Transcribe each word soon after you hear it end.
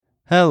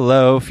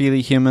Hello,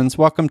 Feely Humans.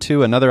 Welcome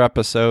to another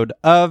episode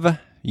of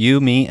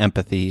You, Me,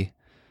 Empathy.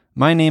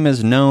 My name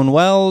is Known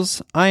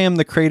Wells. I am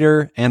the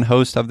creator and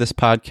host of this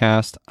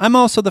podcast. I'm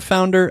also the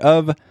founder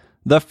of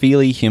the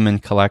Feely Human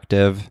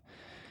Collective.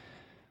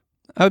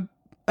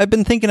 I've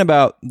been thinking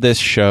about this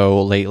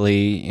show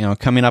lately,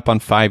 coming up on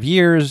 5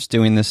 years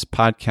doing this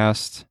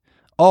podcast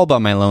all by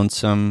my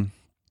lonesome,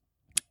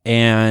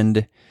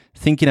 and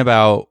thinking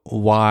about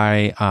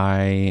why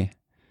I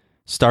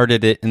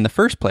started it in the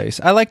first place.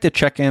 I like to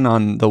check in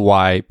on the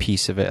why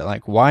piece of it.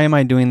 Like, why am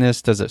I doing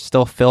this? Does it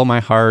still fill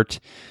my heart?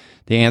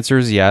 The answer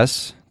is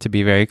yes, to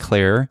be very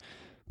clear.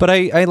 But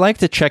I like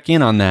to check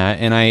in on that,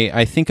 and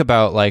I think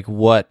about like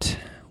what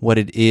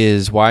it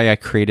is, why I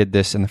created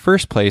this in the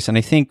first place. And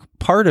I think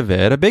part of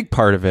it, a big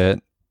part of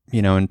it,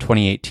 in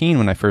 2018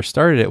 when I first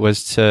started it,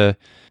 was to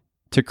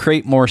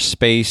create more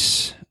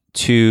space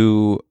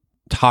to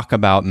talk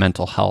about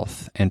mental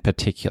health in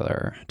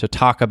particular, to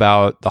talk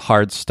about the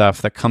hard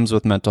stuff that comes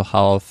with mental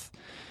health.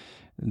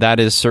 That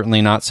is certainly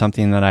not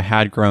something that I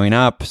had growing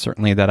up,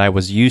 certainly that I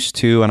was used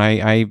to, and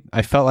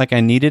I felt like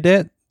I needed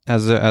it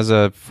as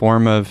a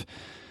form of,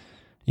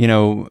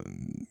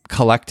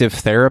 collective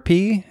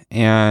therapy,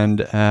 and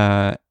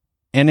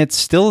it's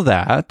still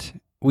that.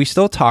 We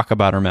still talk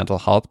about our mental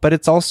health, but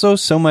it's also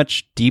so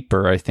much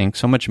deeper, I think,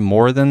 so much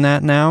more than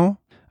that now.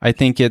 I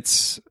think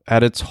it's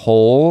at its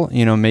whole,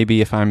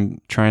 maybe if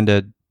I'm trying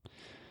to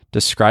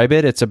describe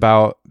it, it's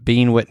about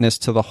being witness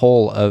to the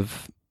whole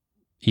of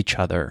each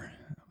other,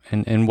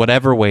 and in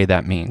whatever way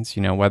that means,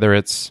 whether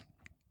it's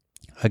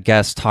a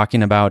guest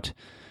talking about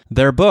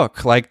their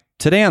book, like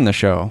today on the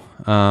show,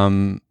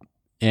 and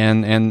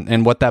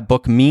what that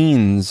book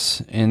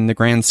means in the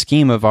grand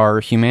scheme of our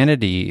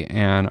humanity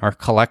and our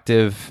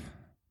collective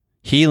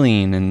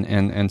healing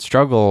and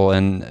struggle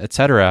and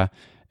etc.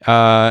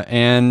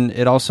 And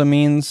it also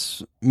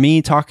means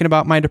me talking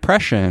about my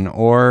depression,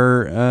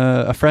 or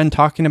a friend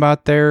talking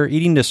about their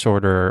eating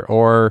disorder,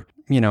 or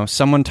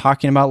someone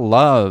talking about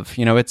love.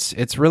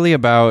 It's really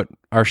about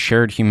our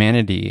shared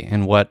humanity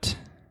and what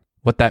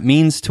that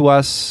means to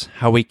us,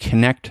 how we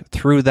connect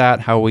through that,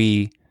 how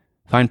we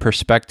find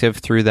perspective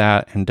through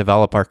that, and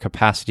develop our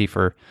capacity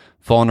for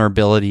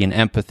vulnerability and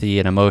empathy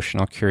and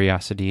emotional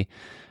curiosity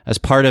as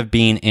part of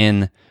being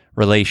in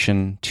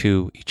relation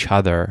to each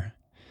other.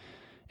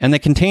 And the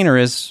container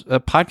is a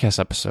podcast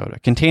episode. A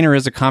container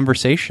is a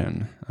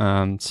conversation.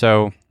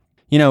 So,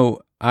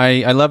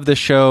 I love this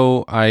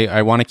show.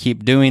 I want to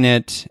keep doing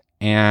it.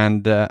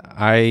 And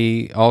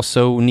I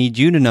also need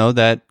you to know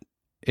that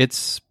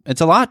it's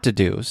a lot to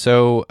do.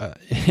 So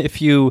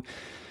if you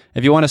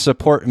want to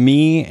support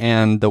me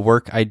and the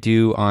work I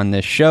do on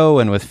this show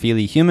and with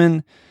Feely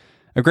Human,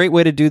 a great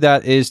way to do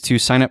that is to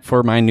sign up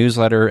for my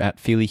newsletter at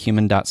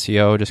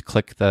feelyhuman.co. Just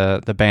click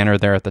the banner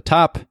there at the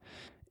top.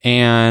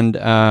 And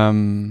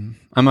I'm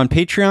on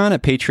Patreon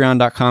at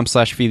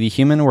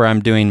patreon.com/feelyhuman, where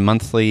I'm doing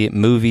monthly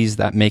Movies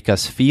That Make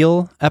Us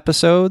Feel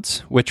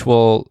episodes, which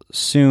will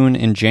soon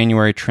in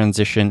January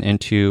transition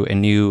into a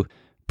new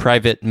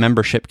private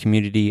membership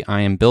community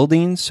I am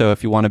building. So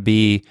if you want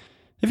to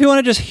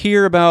just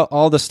hear about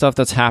all the stuff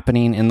that's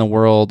happening in the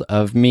world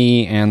of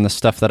me and the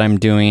stuff that I'm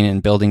doing in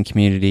building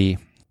community,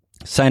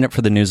 sign up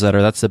for the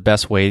newsletter. That's the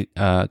best way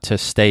to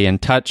stay in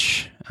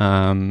touch.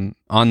 On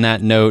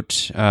that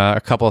note,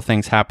 a couple of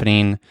things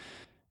happening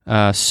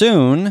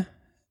soon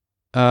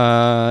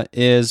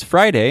is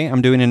Friday.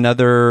 I'm doing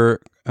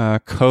another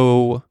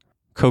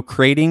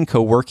co-creating,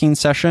 co-working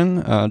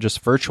session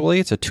just virtually.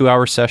 It's a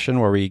 2-hour session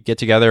where we get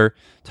together,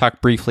 talk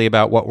briefly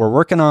about what we're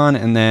working on,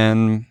 and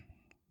then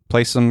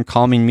play some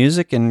calming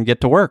music and get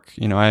to work.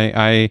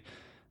 I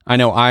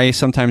know I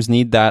sometimes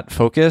need that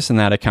focus and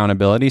that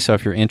accountability. So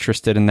if you're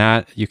interested in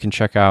that, you can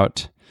just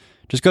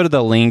go to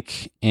the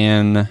link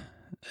in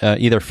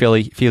either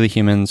Feely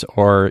Humans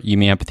or You,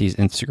 Me, Empathy's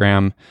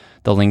Instagram,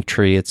 the link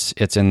tree.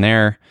 It's in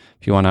there.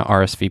 If you want to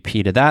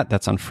RSVP to that,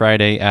 that's on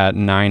Friday at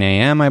 9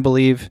 a.m., I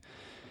believe.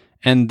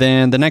 And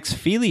then the next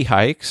Feely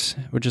Hikes,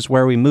 which is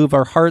where we move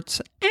our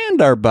hearts and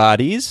our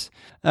bodies,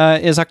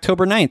 is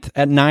October 9th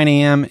at 9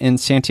 a.m. in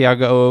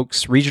Santiago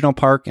Oaks Regional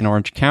Park in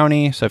Orange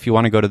County. So if you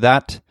want to go to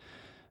that,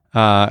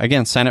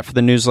 again, sign up for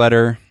the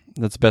newsletter.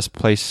 That's the best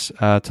place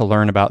to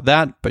learn about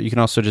that. But you can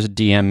also just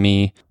DM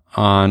me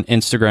on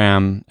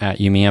Instagram at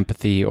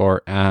YouMeEmpathy,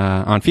 or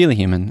on Feely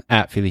Human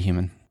at Feely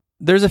Human.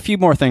 There's a few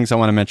more things I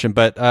want to mention,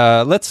 but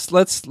let's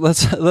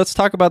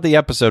talk about the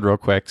episode real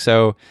quick.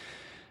 So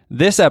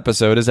this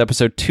episode is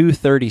episode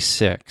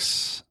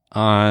 236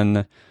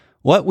 on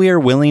what we are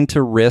willing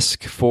to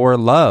risk for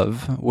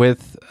love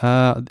with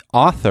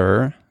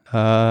author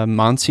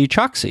Mansi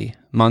Choksi.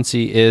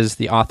 Mansi is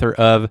the author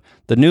of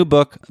the new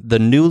book, The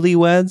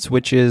Newlyweds,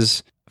 which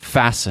is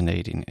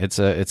fascinating. It's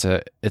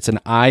an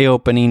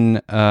eye-opening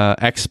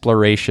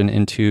exploration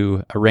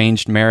into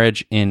arranged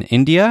marriage in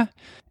India,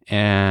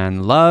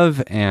 and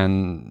love,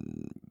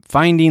 and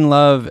finding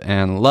love,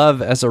 and love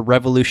as a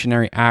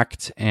revolutionary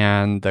act,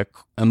 and the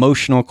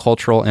emotional,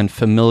 cultural, and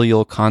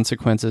familial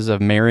consequences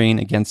of marrying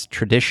against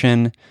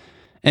tradition.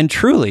 And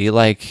truly,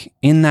 like,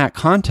 in that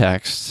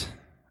context,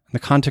 the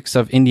context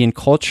of Indian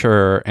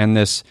culture and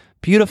this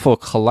beautiful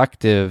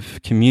collective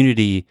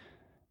community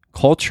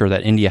culture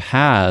that India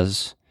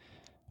has,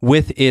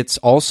 with its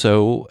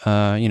also,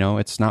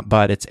 it's not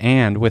but, it's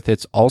and, with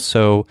its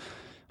also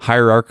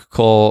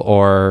hierarchical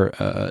or,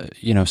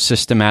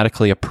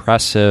 systematically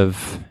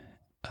oppressive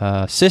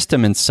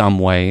system in some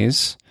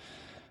ways,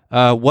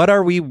 what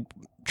are we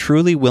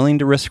truly willing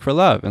to risk for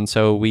love? And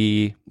so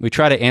we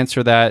try to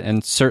answer that,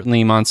 and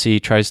certainly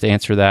Mansi tries to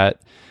answer that,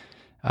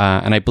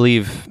 and I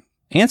believe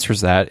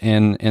answers that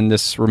in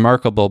this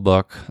remarkable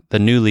book, The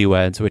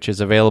Newlyweds, which is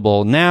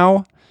available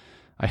now.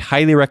 I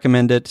highly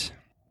recommend it.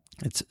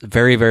 It's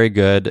very, very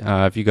good.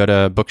 If you go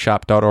to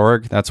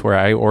bookshop.org, that's where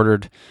I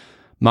ordered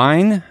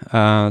mine.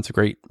 It's a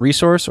great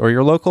resource, or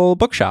your local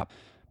bookshop.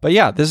 But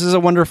yeah, this is a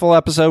wonderful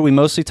episode. We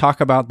mostly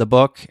talk about the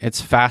book.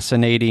 It's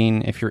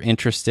fascinating if you're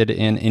interested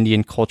in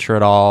Indian culture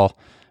at all,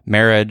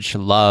 marriage,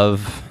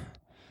 love,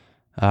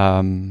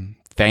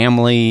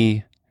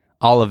 family,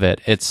 all of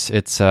it.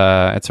 It's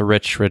a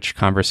rich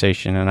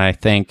conversation, and I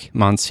thank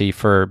Mansi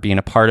for being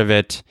a part of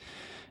it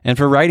and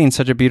for writing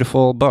such a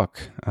beautiful book.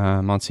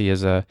 Mansi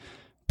is a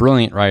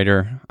brilliant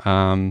writer,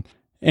 the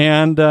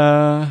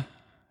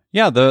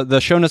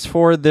show notes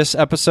for this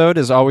episode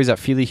is always at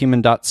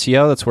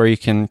feelyhuman.co. That's where you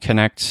can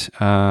connect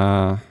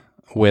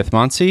with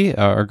Mansi,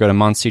 or go to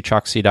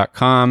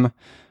mansichoksi.com.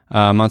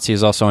 Mansi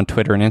is also on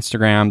Twitter and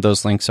Instagram.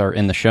 Those links are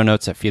in the show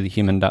notes at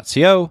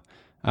feelyhuman.co.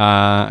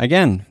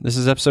 Again, this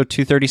is episode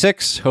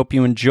 236. Hope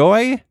you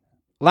enjoy.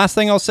 Last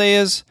thing I'll say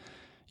is,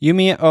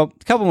 a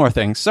couple more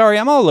things. Sorry,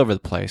 I'm all over the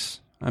place.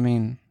 I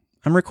mean,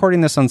 I'm recording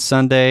this on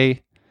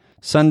Sunday.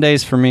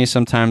 Sundays for me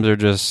sometimes are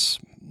just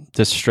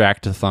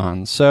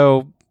distract-a-thon.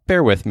 So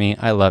bear with me.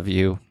 I love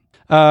you.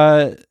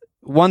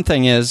 One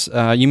thing is,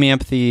 Yumi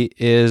Empathy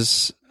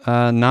is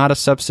not a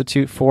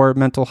substitute for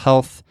mental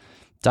health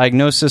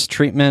diagnosis,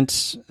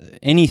 treatment,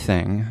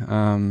 anything.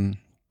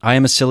 I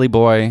am a silly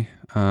boy.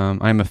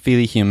 I'm a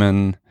feely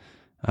human.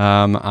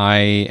 I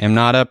am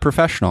not a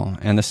professional,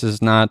 and this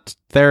is not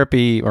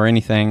therapy or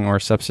anything or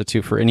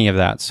substitute for any of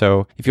that.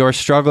 So if you are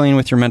struggling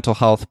with your mental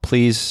health,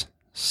 please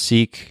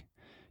seek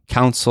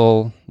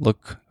counsel,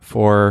 look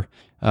for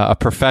a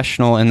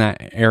professional in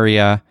that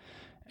area.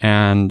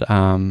 And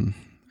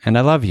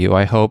I love you.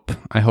 I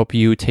hope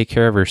you take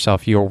care of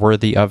yourself. You're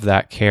worthy of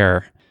that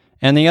care.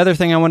 And the other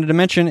thing I wanted to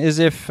mention is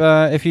if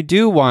you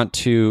do want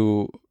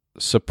to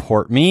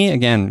support me,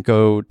 again,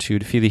 go to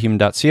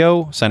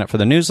feelyhuman.co, sign up for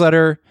the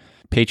newsletter,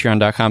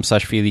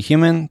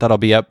 patreon.com/feelyhuman. That'll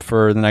be up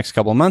for the next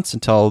couple of months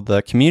until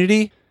the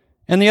community.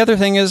 And the other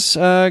thing is,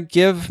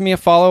 give me a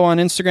follow on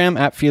Instagram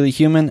at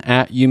feelyhuman,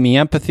 at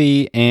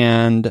yumiempathy,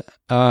 and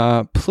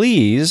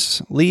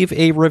please leave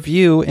a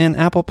review in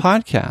Apple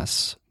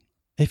Podcasts.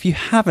 If you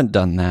haven't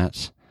done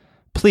that,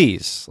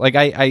 please,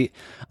 I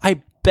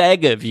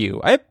beg of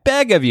you,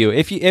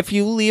 if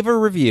you leave a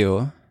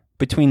review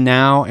between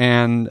now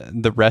and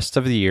the rest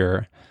of the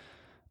year,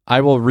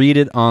 I will read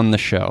it on the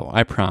show.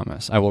 I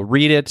promise. I will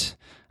read it.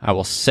 I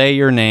will say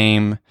your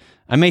name.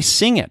 I may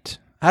sing it.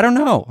 I don't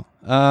know.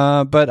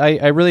 But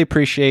I really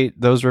appreciate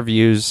those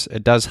reviews.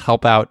 It does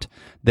help out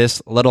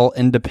this little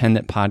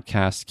independent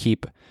podcast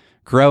keep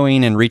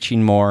growing and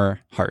reaching more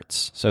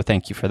hearts. So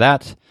thank you for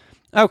that.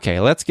 Okay,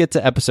 let's get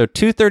to episode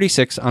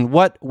 236 on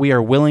what we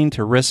are willing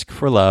to risk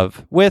for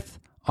love with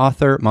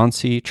author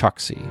Mansi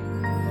Choksi.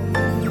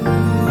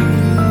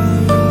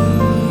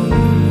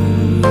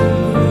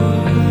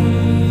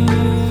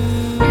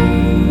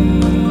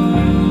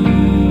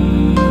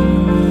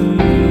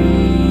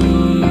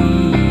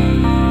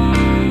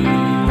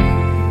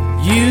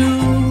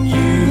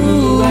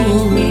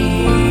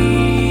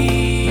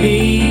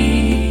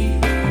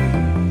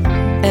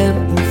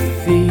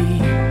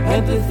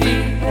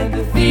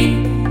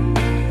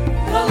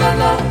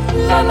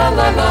 La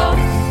la la,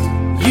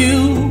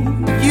 you,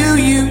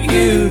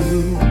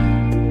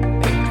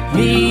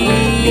 me,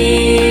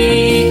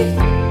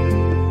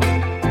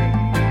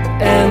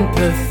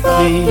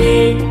 empathy,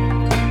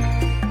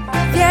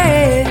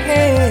 yeah,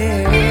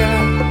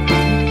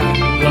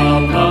 la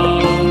la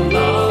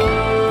la.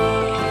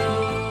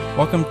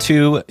 Welcome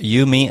to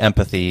You, Me,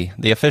 Empathy,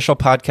 the official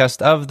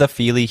podcast of the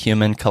Feely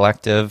Human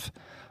Collective.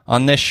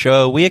 On this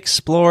show, we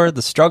explore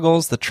the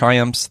struggles, the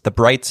triumphs, the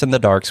brights and the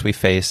darks we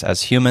face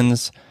as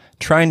humans,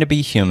 trying to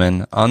be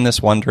human on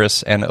this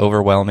wondrous and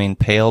overwhelming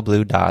pale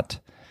blue dot.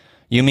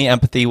 Yumi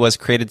Empathy was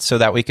created so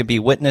that we could be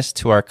witness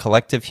to our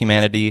collective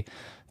humanity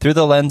through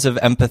the lens of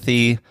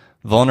empathy,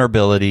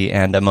 vulnerability,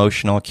 and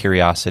emotional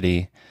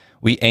curiosity.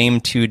 We aim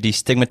to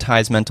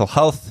destigmatize mental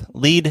health,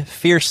 lead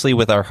fiercely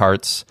with our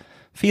hearts,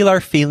 feel our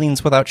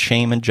feelings without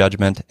shame and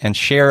judgment, and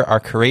share our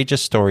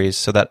courageous stories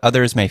so that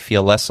others may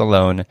feel less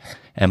alone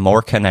and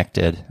more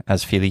connected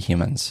as feely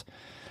humans.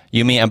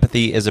 Yumi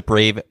Empathy is a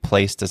brave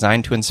place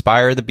designed to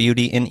inspire the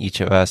beauty in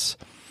each of us,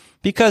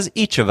 because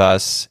each of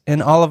us,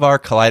 in all of our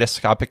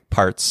kaleidoscopic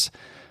parts,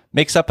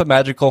 makes up a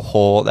magical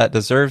whole that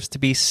deserves to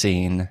be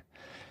seen.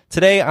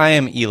 Today, I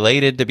am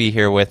elated to be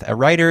here with a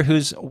writer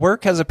whose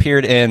work has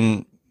appeared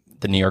in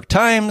the New York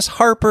Times,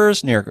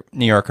 Harper's, New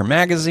Yorker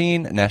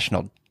Magazine,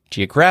 National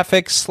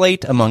Geographic,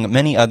 Slate, among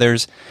many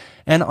others,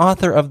 and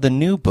author of the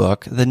new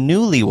book, The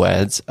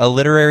Newlyweds, a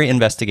literary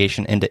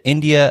investigation into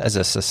India as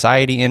a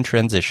society in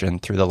transition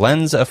through the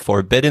lens of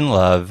forbidden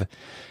love.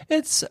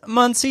 It's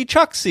Mansi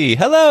Choksi.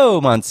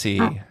 Hello,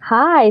 Mansi.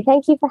 Hi,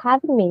 thank you for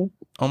having me.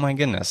 Oh my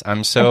goodness.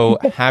 I'm so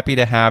happy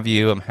to have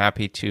you. I'm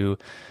happy to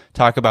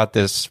talk about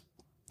this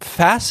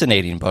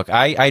fascinating book.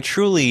 I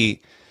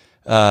truly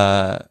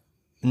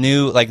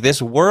knew, like,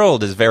 this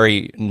world is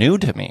very new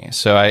to me.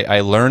 So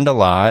I learned a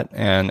lot.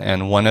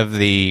 And one of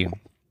the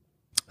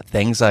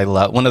things I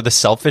love, one of the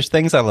selfish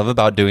things I love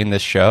about doing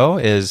this show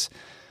is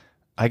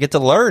I get to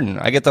learn.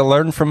 I get to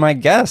learn from my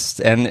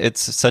guests, and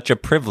it's such a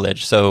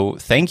privilege. So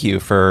thank you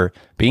for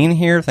being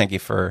here. Thank you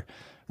for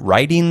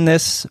writing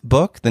this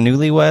book, The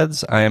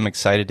Newlyweds. I am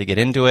excited to get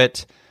into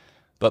it.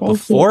 But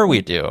before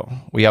we do,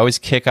 we always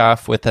kick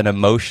off with an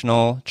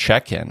emotional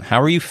check-in.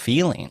 How are you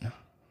feeling?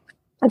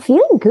 I'm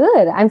feeling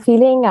good. I'm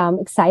feeling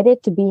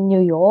excited to be in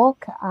New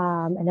York,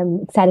 and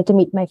I'm excited to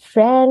meet my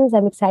friends.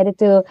 I'm excited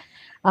to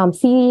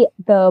see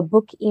the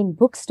book in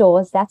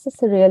bookstores. That's a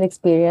surreal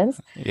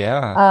experience.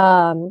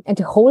 Yeah. And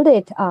to hold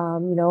it,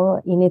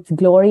 in its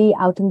glory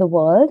out in the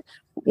world.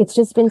 It's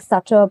just been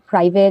such a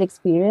private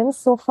experience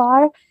so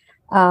far.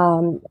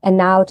 And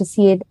now to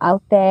see it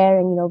out there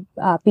and,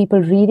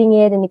 people reading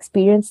it and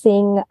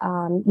experiencing,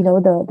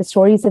 the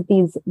stories of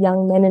these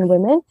young men and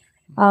women,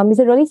 is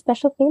a really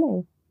special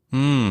feeling.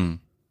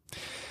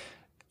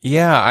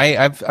 Yeah,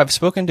 I've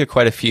spoken to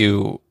quite a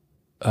few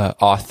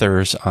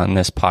authors on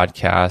this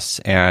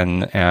podcast,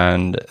 and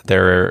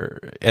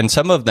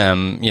some of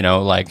them,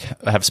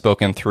 have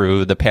spoken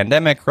through the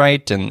pandemic,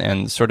 right?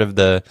 And sort of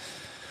the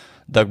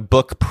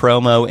book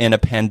promo in a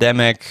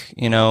pandemic,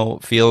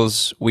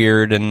 feels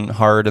weird and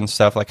hard and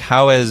stuff. Like,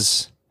 how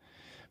has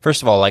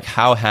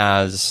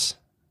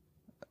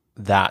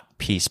that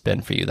piece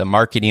been for you? The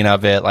marketing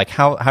of it, like,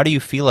 how do you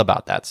feel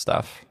about that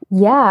stuff?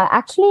 Yeah,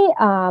 actually,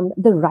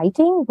 the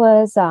writing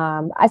was,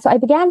 I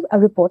began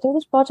reporting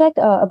this project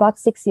about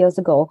 6 years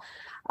ago.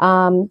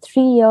 3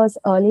 years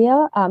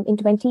earlier, in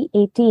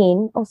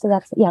 2018,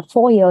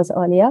 4 years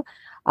earlier,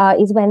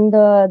 is when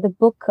the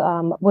book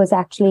was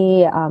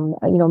actually,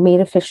 made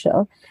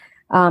official.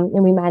 And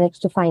we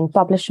managed to find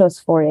publishers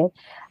for it.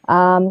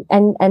 And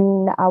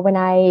when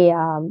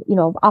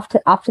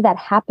after that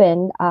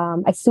happened,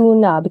 I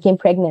soon became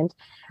pregnant.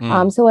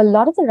 So a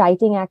lot of the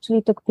writing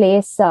actually took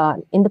place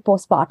in the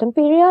postpartum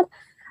period.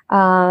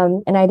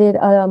 And I did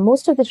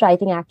most of this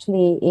writing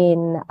actually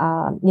in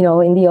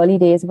the early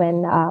days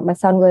when my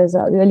son was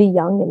really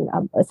young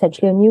and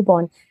essentially a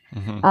newborn.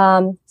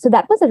 Mm-hmm. So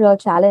that was a real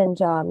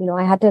challenge.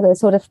 I had to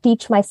sort of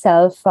teach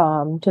myself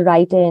to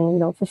write in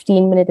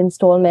 15-minute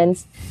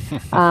installments,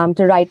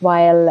 to write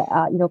while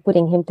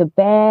putting him to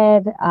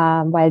bed,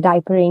 while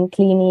diapering,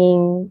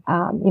 cleaning,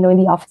 in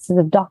the offices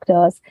of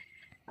doctors.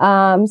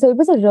 So it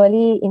was a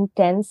really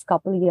intense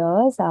couple of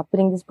years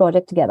putting this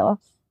project together.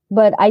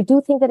 But I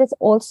do think that it's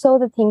also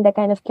the thing that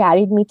kind of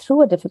carried me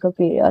through a difficult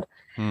period.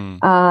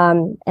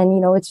 And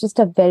it's just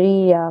a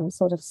very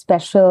sort of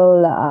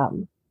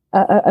special.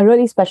 A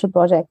really special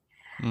project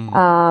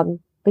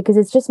because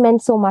it's just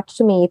meant so much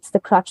to me. It's the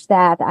crutch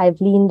that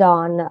I've leaned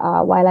on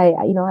while I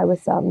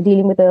was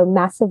dealing with a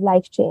massive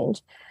life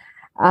change.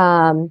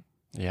 To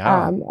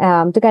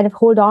kind of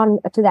hold on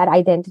to that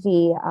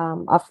identity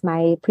of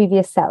my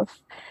previous self.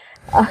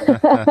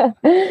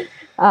 So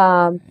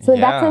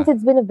in that sense,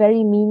 it's been a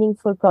very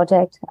meaningful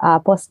project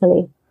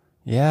personally.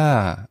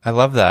 Yeah, I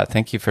love that.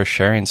 Thank you for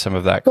sharing some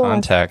of that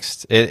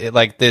context. It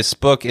like, this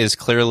book is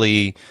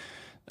clearly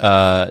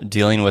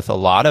dealing with a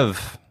lot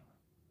of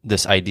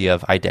this idea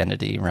of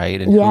identity, right?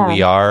 And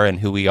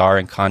who we are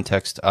in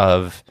context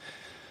of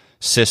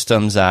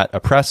systems that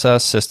oppress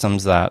us,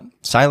 systems that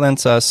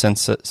silence us, and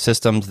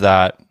systems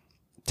that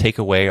take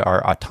away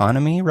our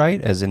autonomy,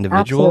 right? As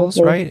individuals,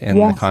 Absolutely. right? In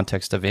the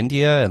context of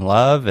India and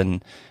love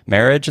and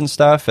marriage and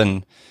stuff.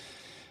 And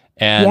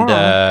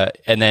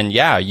then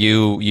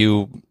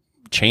you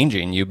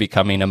changing, you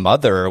becoming a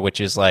mother, which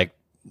is like,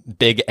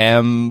 big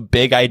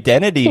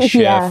identity shift.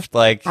 Yeah,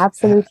 like,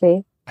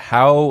 absolutely.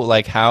 How old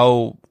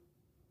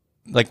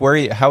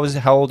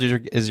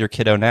is your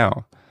kiddo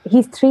now?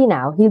 He's 3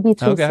 now. He'll be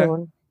 3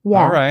 soon.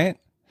 Yeah. All right.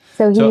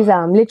 So he's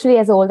literally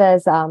as old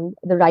as the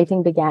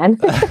writing began.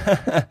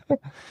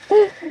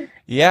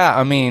 Yeah,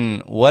 I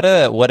mean, what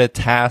a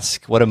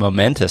task, what a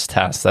momentous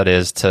task that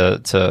is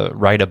to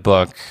write a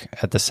book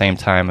at the same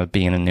time of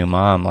being a new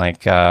mom.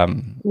 Like,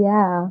 I'm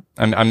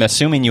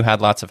assuming you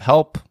had lots of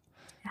help.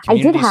 I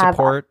did have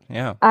support.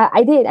 Yeah,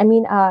 I did. I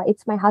mean,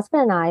 it's my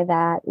husband and I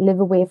that live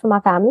away from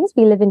our families.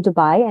 We live in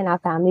Dubai, and our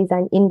families are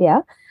in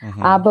India.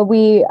 Mm-hmm. But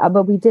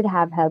we did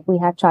have help. We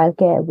had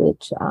childcare,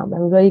 which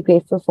I'm really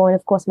grateful for. And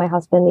of course, my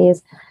husband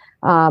is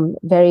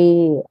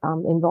very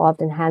involved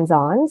and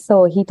hands-on.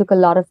 So he took a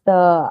lot of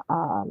the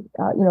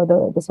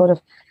sort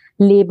of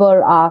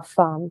labor of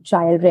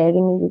child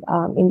rearing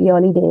in the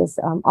early days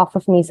off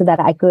of me, so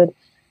that I could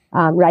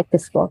write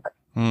this book.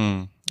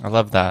 I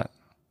love that.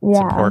 It's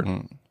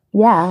important.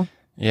 Yeah.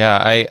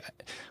 Yeah.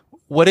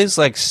 What is,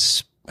 like,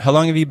 how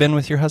long have you been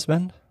with your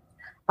husband?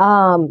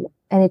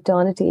 An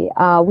eternity.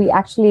 We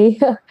actually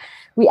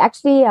we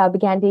actually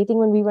began dating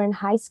when we were in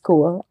high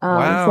school. So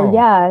Wow.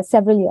 yeah,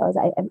 several years.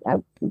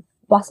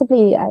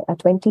 Possibly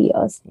 20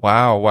 years.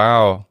 Wow,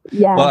 wow.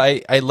 Well, Yeah,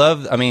 I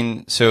love, I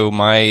mean, so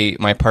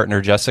my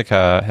partner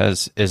Jessica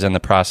is in the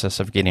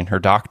process of getting her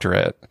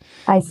doctorate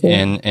I see.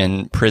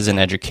 in prison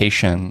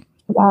education.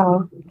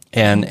 Wow.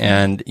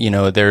 And you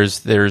know, there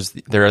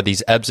are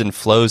these ebbs and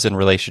flows in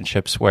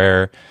relationships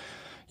where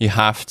you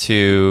have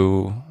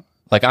to,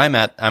 like, I'm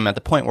at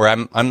the point where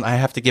I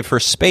have to give her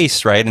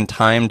space, right, and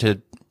time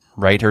to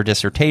write her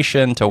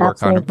dissertation, to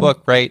work on her Absolutely.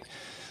 book, right?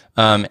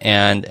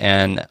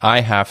 And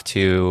I have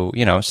to,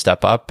 you know,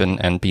 step up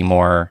and be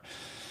more,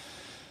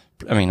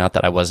 I mean, not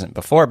that I wasn't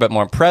before, but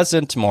more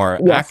present, more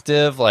Yes,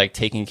 active, like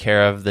taking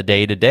care of the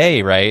day to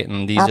day, right?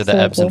 And these are the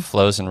ebbs and absolutely.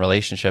 flows in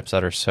relationships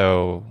that are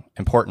so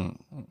important.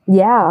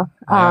 Yeah.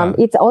 Yeah.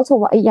 It's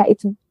also, yeah,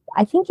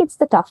 I think it's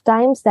the tough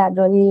times that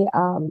really,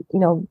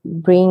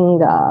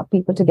 bring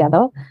people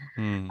together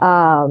Hmm.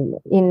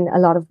 in a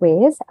lot of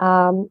ways.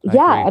 I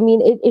Yeah, I agree.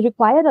 mean, it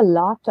required a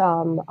lot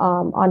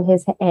on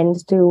his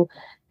end to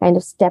kind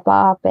of step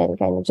up and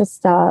kind of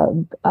just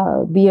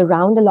be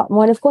around a lot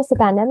more. And of course, the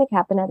pandemic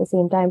happened at the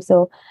same time.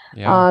 So,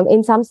 Yeah.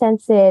 in some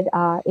sense, it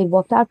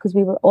worked out because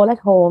we were all at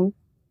home.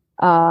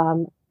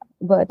 Um,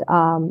 but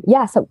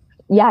yeah, so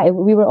yeah,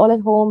 we were all at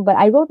home. But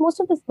I wrote most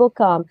of this book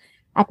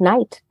at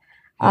night.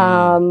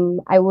 Hmm.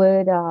 I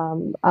would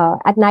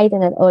at night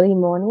and at early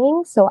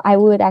morning. So I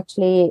would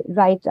actually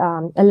write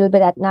a little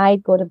bit at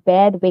night, go to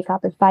bed, wake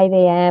up at 5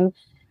 a.m.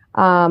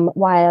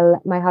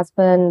 While my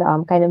husband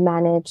kind of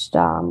managed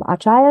our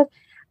child.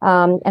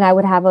 And I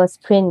would have a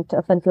sprint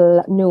up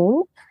until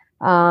noon.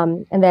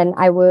 And then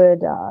I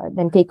would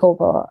then take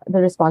over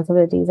the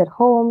responsibilities at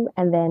home,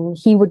 and then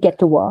he would get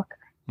to work.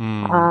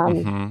 Hmm. Um,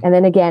 Hmm. and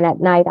then again at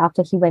night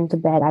after he went to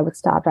bed, I would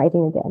start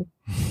writing again.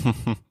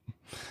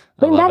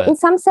 I But love in it.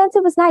 some sense,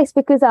 it was nice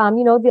because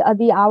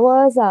the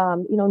hours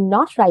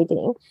not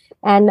writing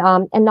and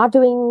not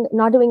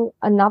doing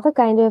another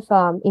kind of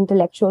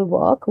intellectual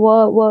work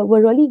were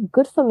really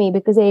good for me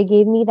because they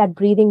gave me that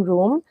breathing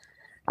room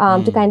to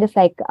Hmm. kind of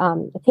like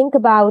think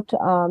about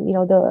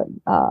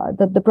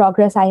the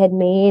progress I had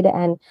made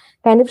and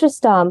kind of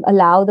just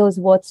allow those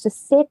words to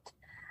sit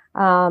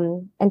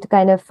and to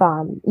kind of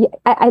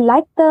I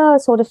like the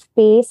sort of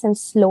pace and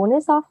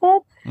slowness of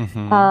it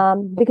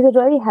Hmm. because it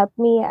really helped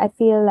me. I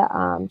feel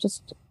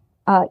just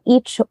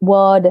each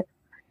word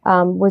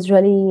was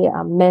really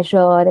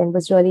measured and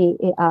was really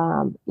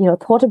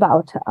thought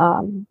about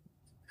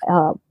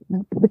uh,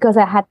 because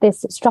I had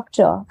this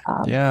structure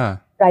Yeah.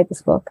 to write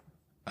this book.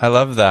 I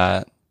love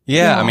that.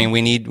 Yeah, I Yeah, mean,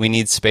 we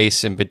need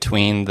space in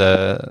between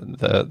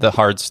the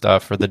hard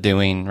stuff or the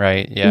doing,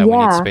 right? Yeah, we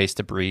need yeah, space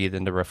to breathe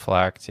and to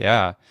reflect.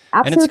 Yeah,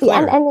 and it's absolutely.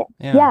 And clear. and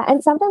Yeah. yeah,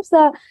 and sometimes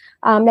the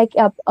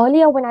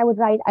earlier when I would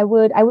write, I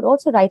would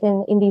also write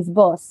in these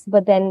verse,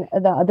 but then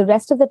the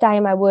rest of the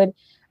time I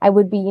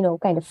would be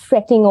kind of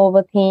fretting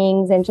over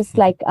things and just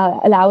like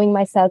allowing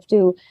myself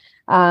to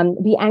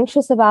be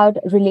anxious about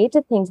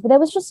related things, but there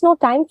was just no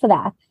time for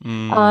that.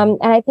 Mm,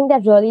 And I think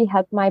that really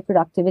helped my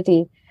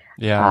productivity.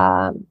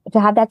 yeah. To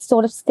have that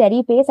sort of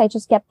steady pace, I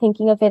just kept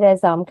thinking of it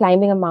as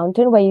climbing a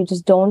mountain where you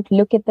just don't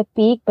look at the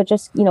peak, but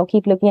just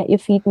keep looking at your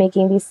feet,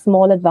 making these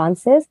small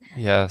advances,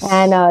 and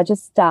Yes.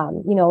 just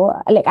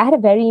like I had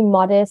a very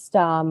modest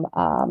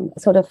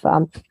sort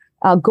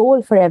of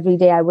goal for every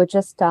day. I would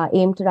just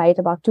aim to write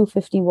about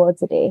 250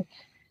 words a day.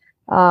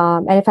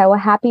 And if I were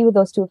happy with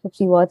those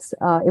 250 words,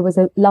 it was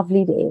a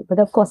lovely day. But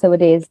of course, there were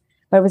days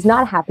where I was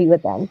not happy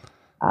with them.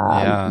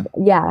 Yeah.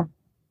 Yeah,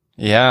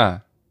 Yeah.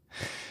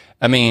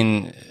 I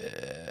mean,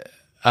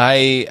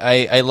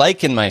 I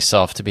liken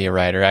myself to be a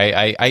writer.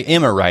 I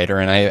am a writer,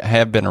 and I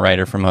have been a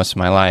writer for most of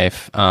my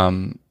life.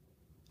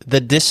 The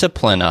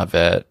discipline of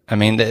it. I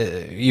mean,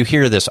 you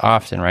hear this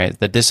often, right?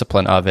 The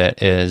discipline of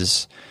it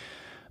is,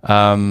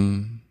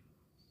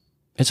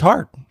 it's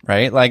hard,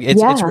 right? Like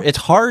yeah, it's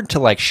hard to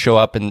like show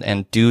up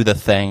and do the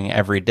thing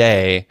every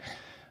day.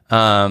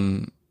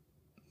 Um,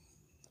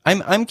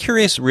 I'm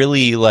curious,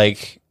 really,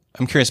 like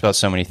I'm curious about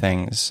so many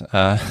things,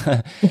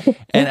 and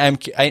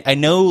I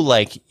know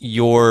like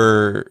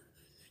your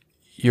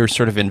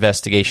sort of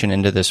investigation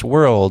into this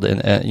world,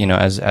 and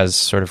as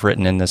sort of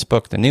written in this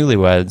book, The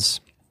Newlyweds.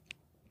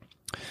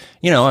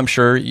 I'm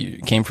sure you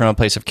came from a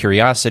place of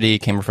curiosity,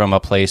 came from a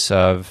place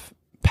of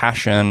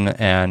passion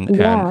and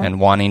yeah.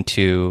 wanting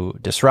to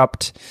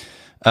disrupt.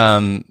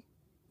 I'm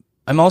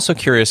also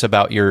curious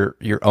about your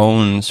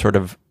own sort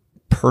of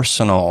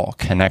personal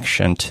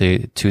connection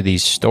to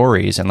these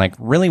stories and like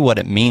really what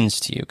it means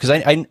to you, because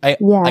I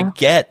Yeah,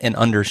 get and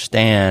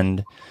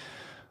understand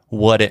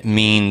what it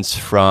means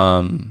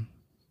from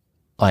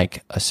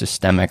like a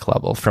systemic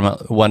level,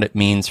 what it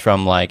means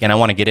from like, and I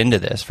want to get into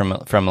this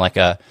from like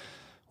a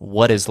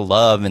what is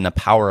love and the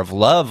power of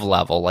love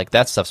level. Like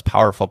that stuff's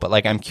powerful, but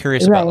like I'm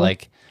curious about right.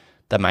 like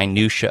the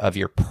minutia of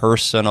your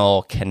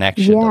personal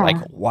connection to Yeah.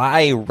 like,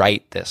 why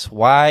write this?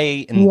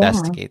 Why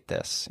investigate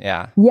this?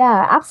 Yeah.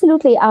 Yeah,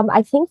 absolutely.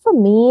 I think for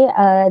me,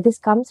 this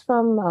comes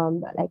from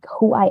like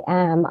who I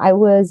am. I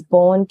was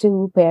born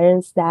to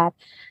parents that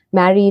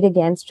married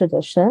against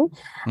tradition.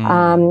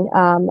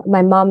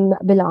 My mom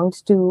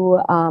belonged to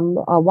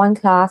one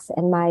class,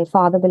 and my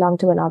father belonged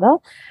to another.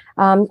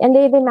 And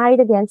they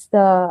married against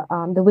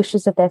the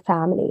wishes of their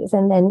families.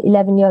 And then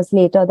 11 years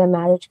later, their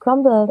marriage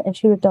crumbled, and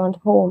she returned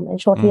home. And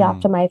shortly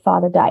after, my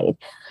father died.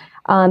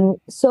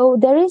 So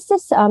there is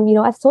this,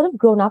 I've sort of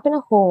grown up in a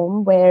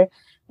home where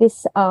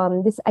this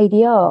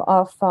idea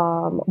of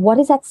what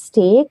is at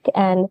stake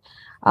and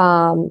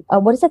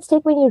what is at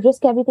stake when you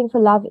risk everything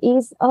for love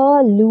is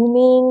a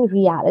looming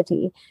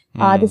reality.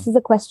 This is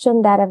a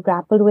question that I've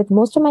grappled with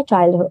most of my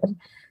childhood.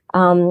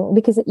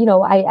 Because,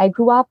 I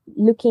grew up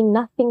looking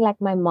nothing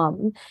like my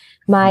mom.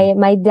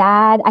 My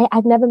dad,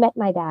 I've never met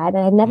my dad,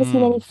 and I've never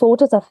seen any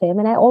photos of him.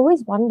 And I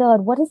always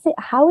wondered,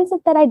 how is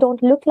it that I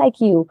don't look like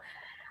you?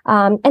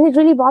 And it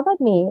really bothered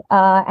me.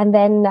 And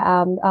then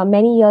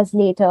many years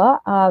later,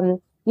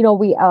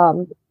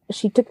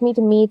 she took me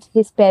to meet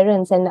his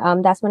parents,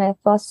 and that's when I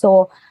first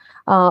saw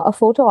a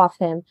photo of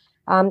him.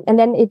 And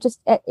then it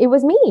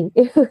was me.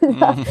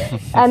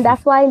 And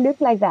that's why I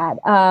look like that.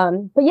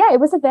 But yeah, it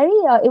was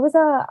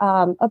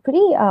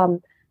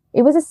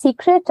it was a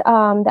secret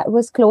that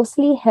was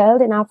closely held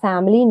in our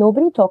family.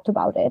 Nobody talked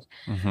about it.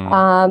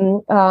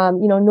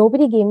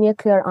 Nobody gave me a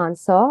clear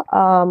answer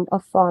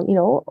of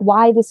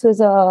why this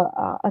was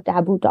a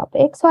taboo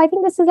topic. So I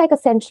think this is like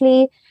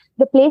essentially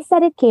the place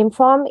that it came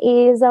from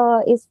it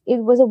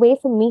was a way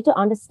for me to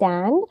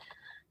understand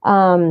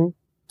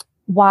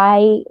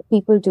why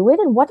people do it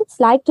and what it's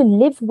like to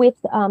live with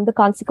the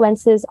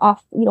consequences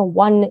of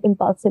one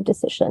impulsive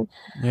decision.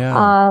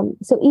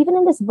 So even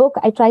in this book,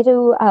 I try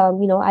to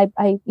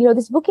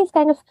this book is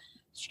kind of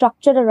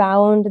structured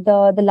around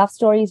the love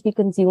stories we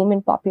consume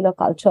in popular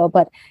culture,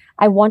 but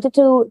I wanted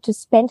to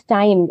spend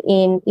time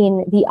in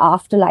the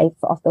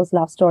afterlife of those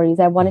love stories.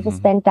 I wanted to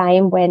spend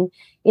time when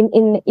in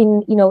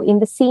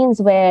the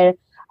scenes where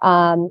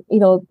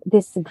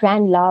this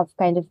grand love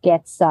kind of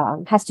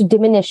has to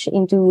diminish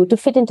to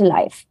fit into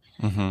life,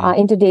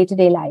 into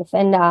day-to-day life.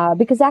 And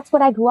because that's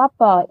what I grew up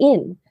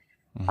in.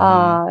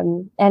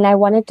 And I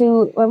wanted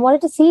to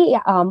see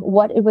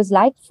what it was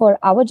like for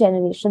our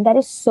generation that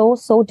is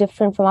so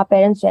different from our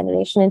parents'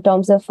 generation in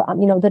terms of,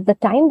 the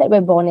time that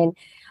we're born in,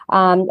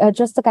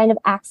 just the kind of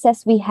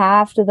access we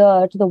have to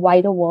the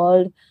wider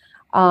world.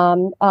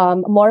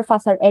 More of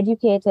us are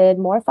educated,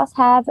 more of us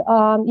have,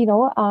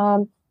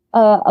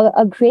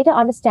 a greater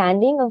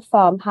understanding of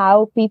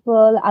how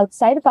people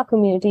outside of our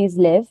communities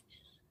live.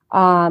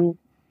 And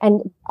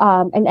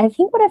I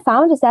think what I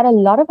found is that a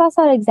lot of us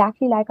are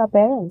exactly like our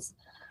parents.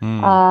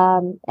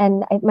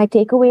 My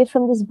takeaway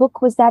from this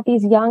book was that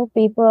these young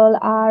people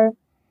are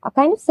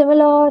kind of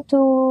similar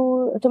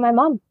to my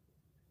mom.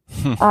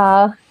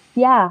 I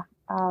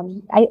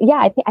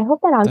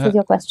hope that answers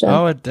your question.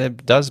 Oh,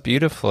 it does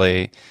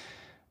beautifully.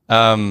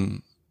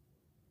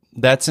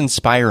 That's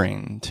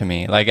inspiring to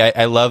me. Like,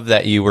 I love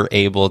that you were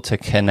able to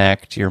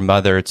connect your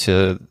mother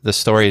to the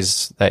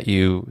stories that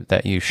you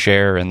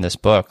share in this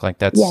book. Like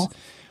that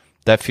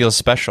feels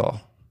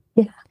special.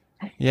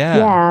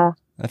 Yeah.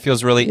 That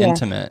feels really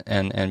intimate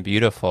and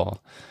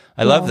beautiful.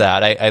 I love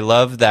that. I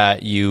love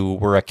that you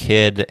were a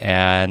kid,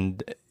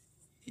 and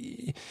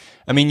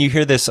I mean, you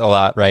hear this a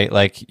lot, right?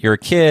 Like, you're a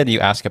kid,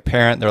 you ask a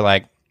parent, they're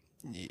like,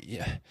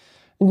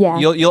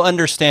 you'll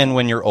understand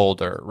when you're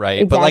older,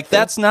 right? Exactly. But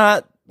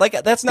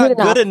that's not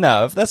good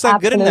enough. That's not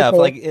good enough.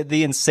 Like,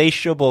 the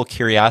insatiable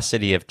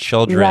curiosity of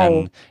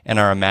children and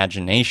our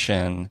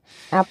imagination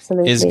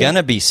is going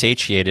to be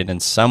satiated in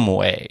some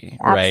way,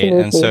 right?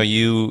 And so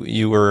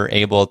you were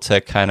able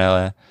to kind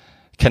of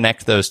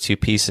connect those two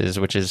pieces,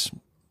 which is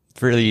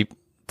really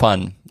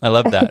fun. I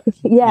love that.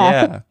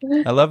 I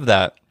love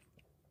that.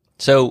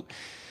 So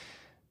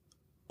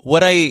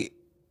I'd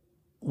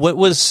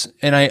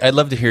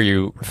love to hear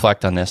you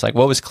reflect on this. Like,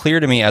 what was clear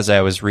to me as I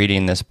was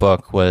reading this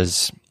book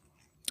was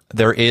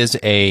this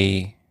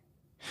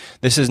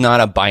is not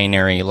a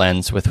binary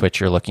lens with which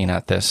you're looking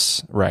at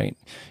this, right?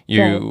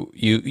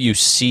 You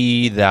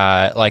see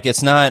that, like,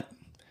 it's not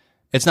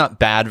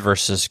bad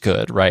versus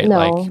good, right? No.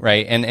 Like,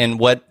 right. And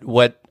what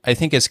I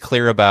think is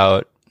clear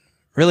about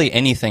really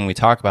anything we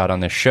talk about on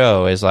this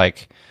show is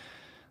like,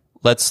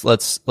 let's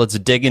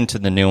dig into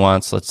the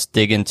nuance. Let's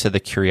dig into the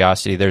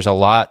curiosity. There's a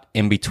lot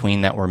in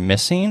between that we're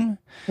missing.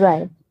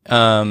 Right.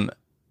 And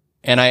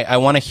I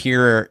want to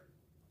hear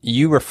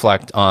you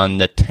reflect on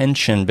the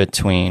tension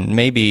between,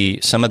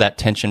 maybe some of that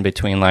tension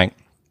between, like,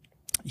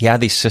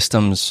 these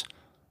systems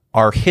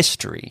are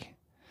history.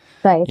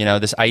 Right.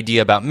 This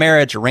idea about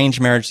marriage,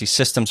 arranged marriage, these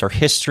systems are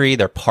history.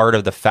 They're part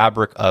of the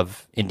fabric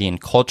of Indian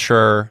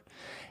culture.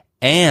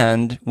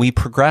 And we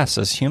progress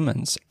as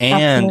humans.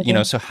 And,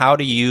 Absolutely. So how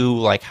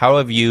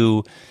have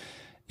you,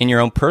 in your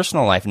own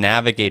personal life,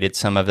 navigated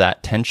some of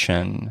that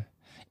tension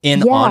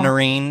in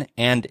honoring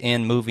and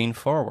in moving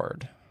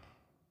forward?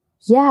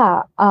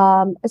 Yeah.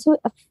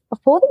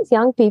 For these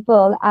young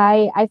people,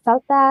 I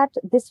felt that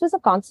this was a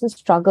constant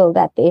struggle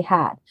that they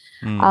had.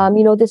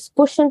 Mm. This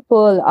push and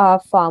pull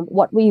of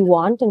what we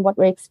want and what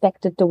we're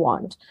expected to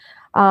want.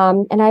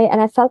 And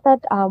I felt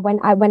that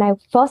when I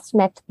first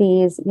met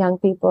these young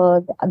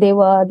people, they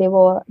were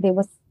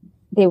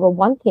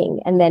one thing,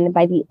 and then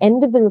by the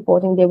end of the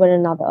reporting, they were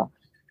another.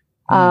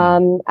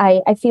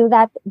 I feel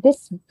that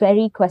this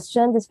very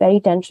question, this very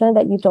tension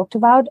that you talked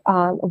about,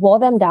 wore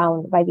them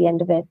down by the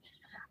end of it.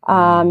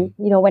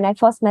 When I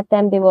first met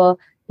them, they were,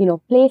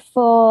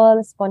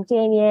 playful,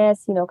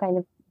 spontaneous, kind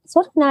of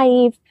sort of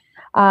naive.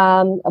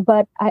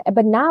 But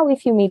now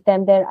if you meet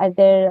them, they're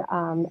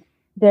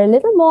a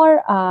little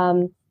more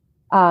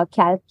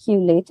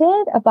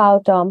calculated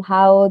about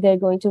how they're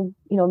going to,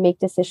 make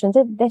decisions.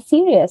 They're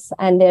serious,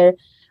 and they're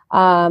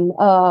a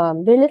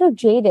little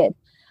jaded.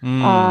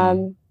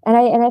 And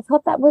I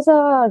thought that was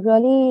a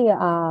really,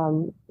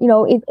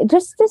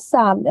 just this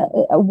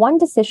one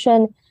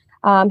decision,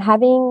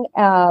 having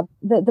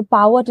the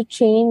power to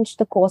change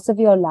the course of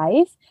your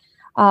life,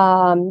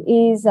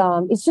 is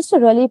just a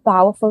really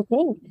powerful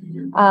thing.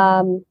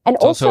 And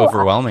it's also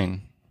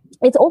overwhelming.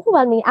 It's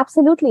overwhelming,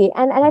 absolutely.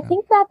 And I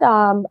think that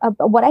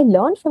what I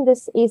learned from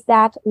this is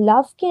that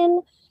love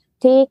can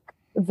take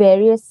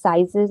various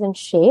sizes and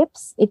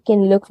shapes. It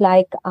can look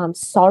like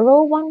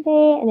sorrow one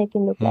day, and it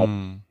can look like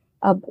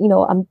a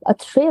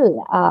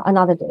thrill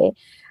another day.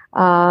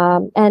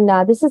 And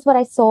this is what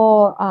I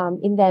saw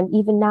in them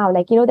even now.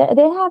 Like, they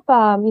have,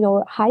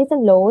 highs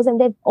and lows, and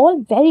they're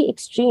all very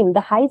extreme.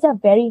 The highs are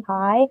very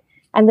high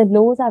and the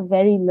lows are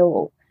very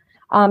low.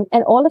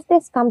 And all of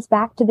this comes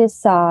back to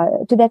this,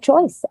 to their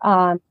choice.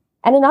 And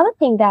another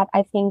thing that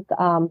I think,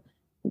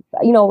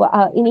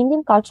 in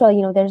Indian culture,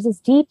 there's this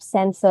deep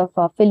sense of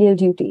filial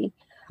duty.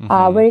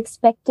 We're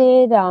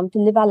expected to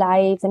live our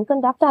lives and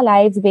conduct our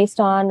lives based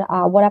on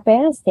what our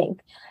parents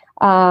think.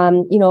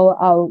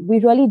 We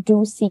really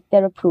do seek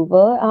their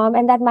approval.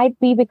 And that might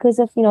be because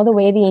of, the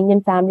way the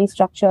Indian family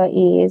structure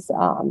is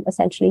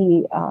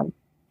essentially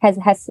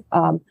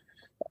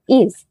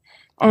is.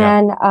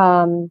 And,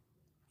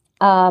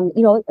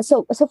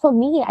 so for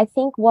me, I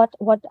think what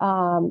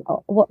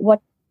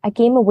I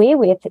came away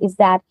with is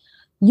that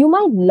you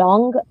might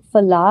long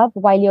for love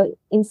while you're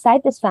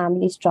inside this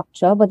family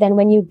structure, but then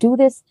when you do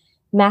this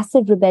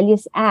massive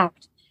rebellious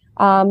act,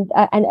 and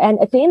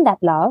attain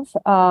that love,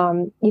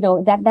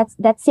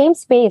 that same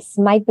space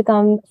might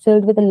become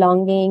filled with a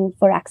longing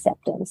for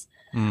acceptance.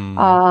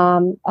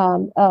 All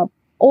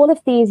of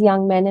these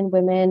young men and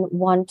women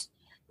want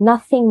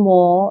nothing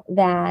more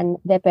than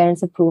their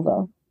parents'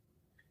 approval.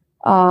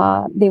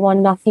 They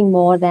want nothing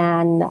more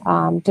than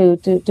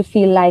to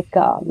feel like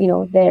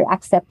they're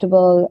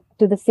acceptable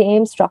to the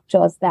same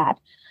structures that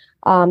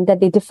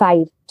they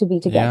defied to be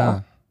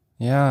together.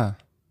 Yeah.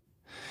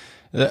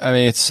 I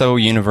mean, it's so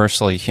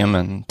universally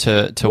human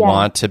to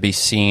want to be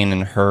seen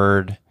and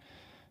heard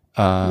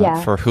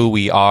for who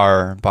we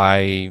are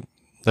by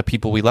the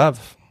people we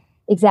love.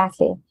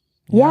 Exactly.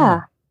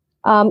 Yeah.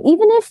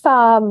 Even if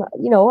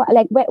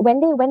like when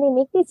they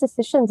make these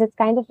decisions, it's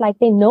kind of like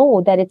they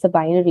know that it's a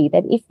binary.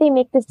 That if they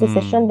make this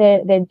decision,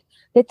 they're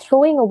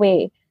throwing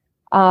away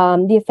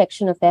the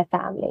affection of their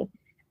family.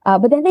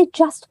 But then they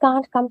just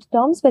can't come to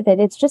terms with it.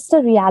 It's just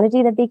a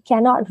reality that they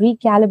cannot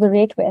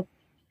recalibrate with.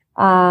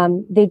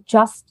 They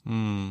just,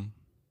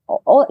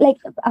 like,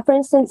 for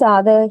instance,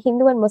 the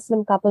Hindu and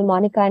Muslim couple,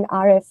 Monica and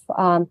Arif,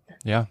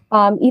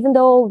 even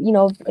though,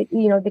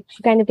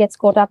 she kind of gets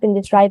caught up in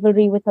this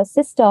rivalry with her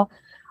sister,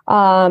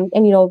 their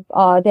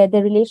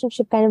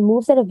relationship kind of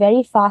moves at a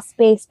very fast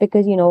pace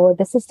because,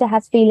 the sister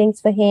has feelings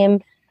for him.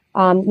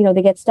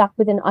 They get stuck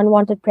with an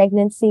unwanted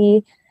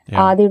pregnancy.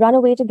 They run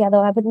away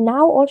together. But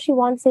now all she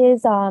wants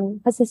is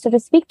her sister to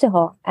speak to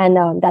her, and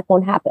that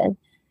won't happen.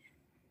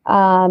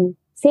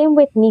 Same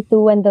with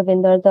Neetu and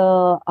Davinder,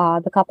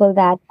 the couple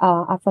that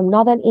are from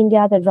northern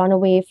India that run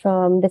away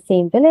from the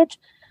same village.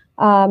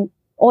 All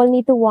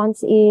Neetu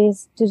wants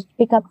is to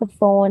pick up the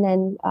phone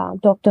and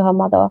talk to her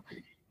mother.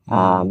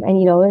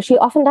 And she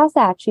often does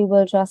that. She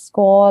will just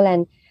call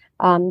and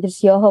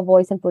just hear her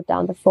voice and put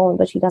down the phone,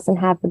 but she doesn't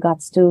have the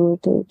guts to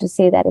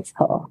say that it's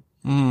her.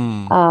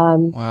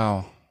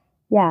 Wow.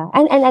 Yeah,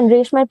 and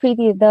Reshma and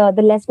Preeti,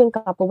 the lesbian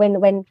couple,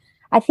 when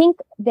I think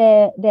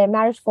their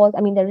marriage falls,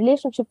 their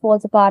relationship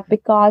falls apart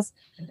because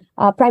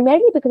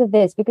primarily because of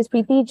this, because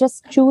Preeti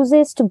just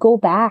chooses to go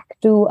back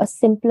to a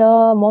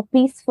simpler, more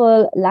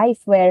peaceful life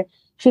where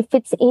she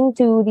fits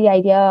into the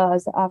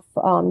ideas of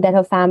that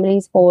her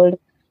families hold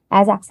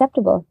as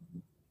acceptable.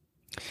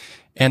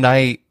 And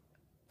I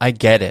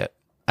get it.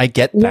 I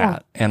get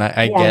that. And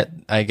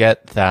I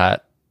get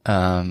that.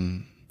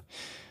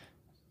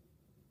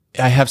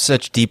 I have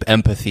such deep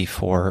empathy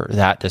for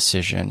that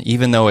decision,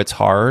 even though it's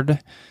hard.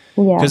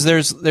 Because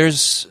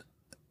there's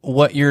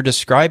what you're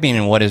describing,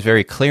 and what is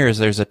very clear is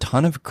there's a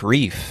ton of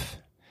grief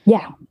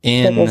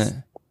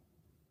in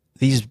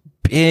these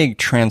big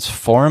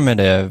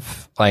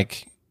transformative,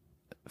 like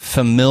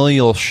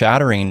familial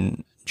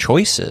shattering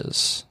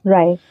choices.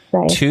 Right.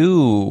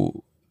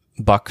 To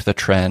buck the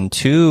trend,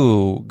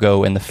 to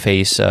go in the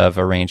face of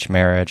arranged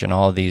marriage and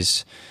all of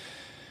these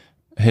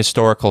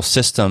historical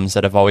systems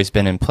that have always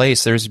been in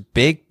place, there's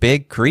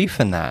big grief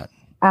in that.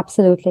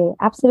 Absolutely.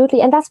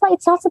 And that's why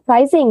it's not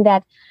surprising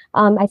that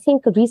I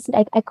think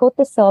I quote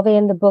this survey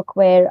in the book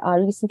where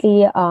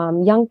recently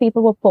young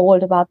people were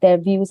polled about their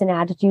views and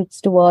attitudes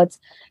towards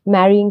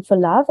marrying for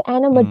love.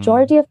 And a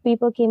majority of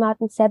people came out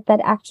and said that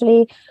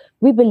actually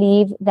we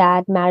believe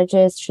that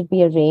marriages should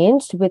be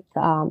arranged with,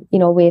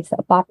 with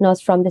partners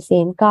from the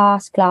same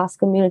caste, class,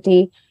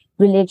 community,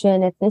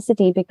 religion,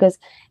 ethnicity, because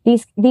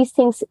these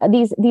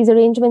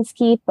arrangements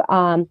keep,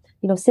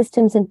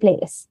 systems in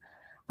place.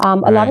 A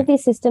lot of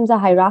these systems are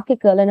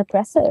hierarchical and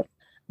oppressive,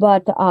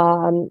 but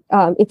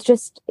it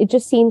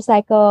just seems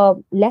like a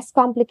less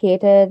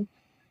complicated,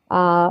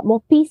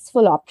 more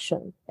peaceful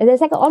option.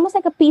 There's almost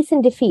like a peace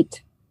in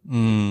defeat.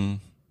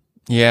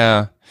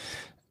 Yeah,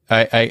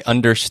 I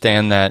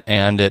understand that,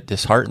 and it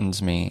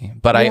disheartens me.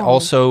 But I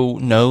also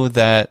know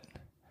that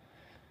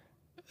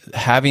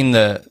having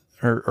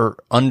or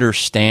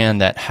understand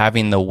that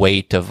having the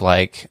weight of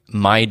like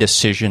my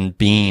decision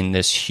being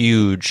this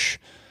huge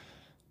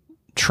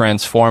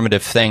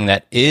transformative thing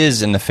that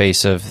is in the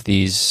face of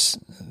these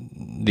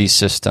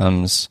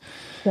systems,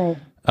 right.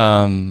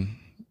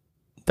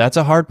 That's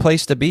a hard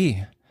place to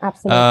be.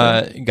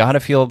 Absolutely. Gotta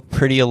feel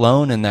pretty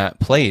alone in that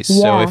place.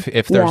 So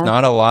if there's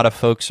not a lot of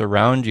folks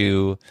around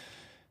you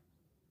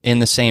in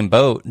the same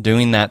boat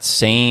doing that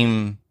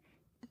same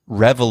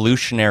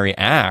revolutionary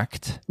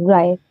act,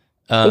 right,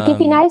 it can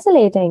be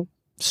isolating.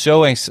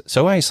 So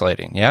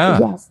isolating. Yeah.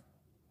 Yes.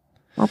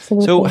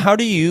 Absolutely. So how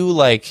do you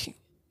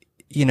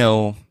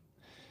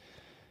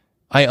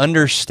I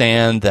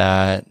understand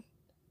that,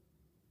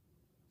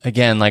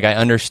 again, like I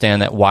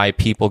understand that why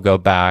people go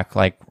back,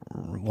 like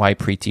why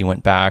Preeti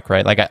went back,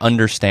 right? Like I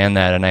understand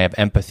that, and I have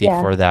empathy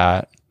for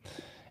that.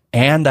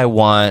 And I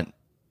want,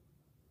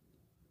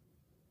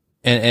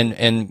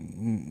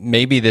 and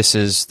maybe this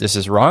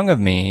is wrong of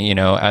me,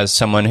 as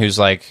someone who's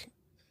like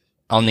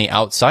on the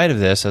outside of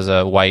this as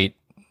a white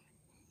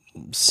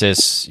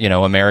cis,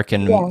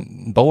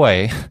 American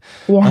boy.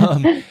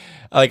 Yeah.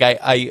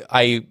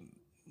 I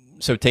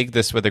so take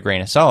this with a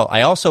grain of salt.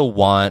 I also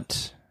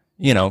want,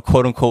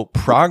 quote unquote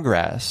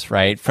progress,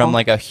 right? From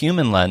like a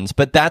human lens,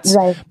 but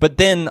but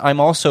then I'm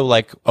also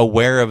like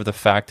aware of the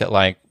fact that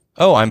like,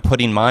 oh, I'm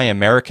putting my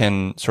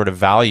American sort of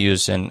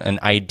values and an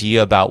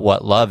idea about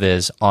what love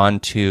is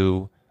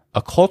onto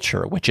a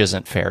culture, which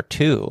isn't fair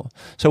too.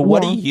 So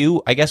what do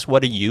you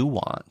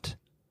want?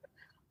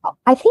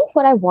 I think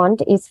what I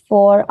want is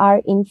for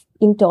our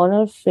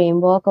internal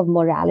framework of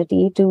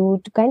morality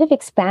to kind of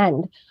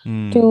expand,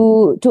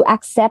 to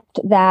accept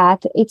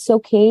that it's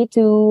okay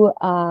to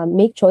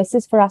make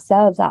choices for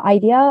ourselves. Our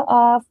idea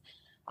of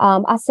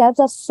ourselves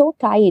are so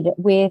tied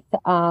with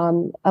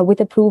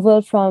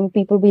approval from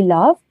people we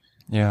love.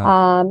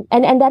 Yeah.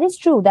 And that is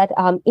true that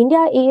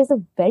India is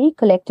a very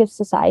collective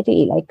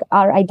society. Like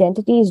our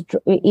identity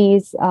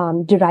is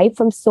derived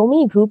from so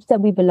many groups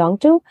that we belong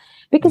to,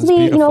 because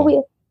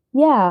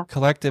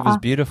collective is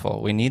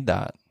beautiful. We need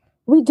that.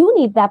 We do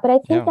need that, but I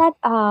think that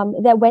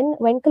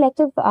when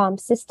collective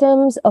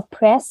systems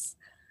oppress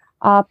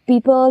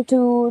people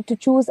to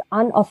choose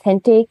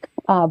unauthentic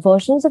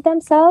versions of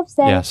themselves,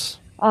 then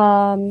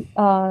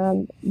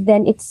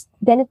then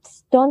it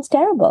turns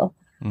terrible.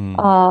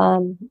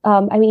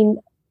 I mean,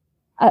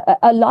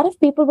 a lot of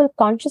people will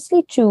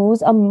consciously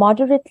choose a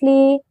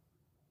moderately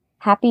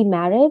happy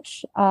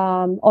marriage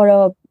or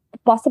a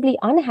possibly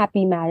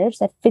unhappy marriage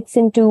that fits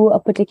into a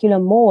particular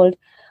mold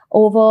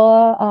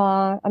over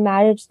a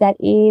marriage that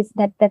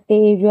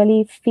they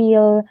really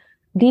feel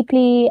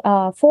deeply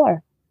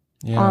for.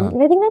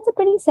 And I think that's a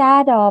pretty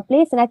sad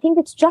place. And I think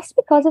it's just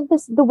because of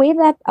the way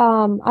that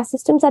our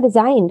systems are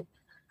designed,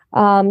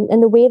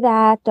 and the way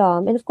that,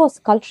 and of course,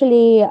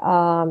 culturally,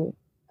 the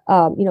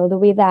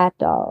way that,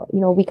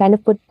 we kind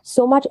of put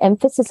so much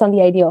emphasis on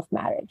the idea of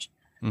marriage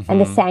and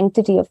the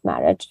sanctity of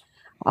marriage,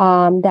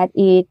 that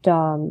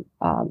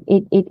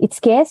it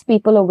scares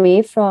people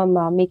away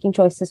from making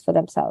choices for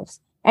themselves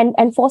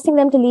and forcing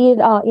them to lead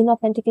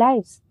inauthentic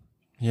lives.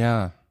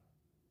 Yeah.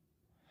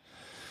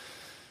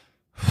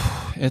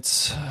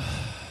 It's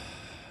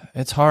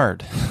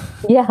hard.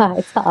 Yeah,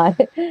 it's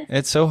hard.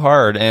 It's so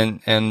hard.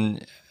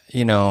 And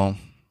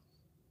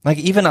like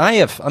even I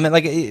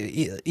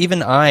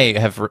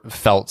have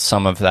felt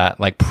some of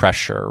that, like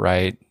pressure,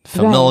 right?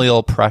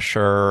 Familial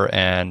pressure,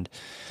 and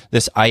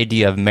this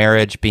idea of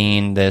marriage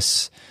being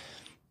this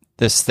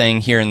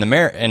thing here in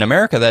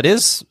America that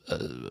is,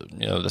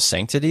 the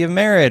sanctity of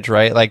marriage,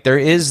 right? Like there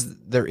is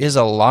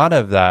a lot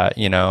of that,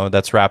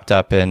 that's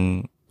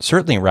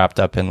certainly wrapped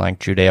up in like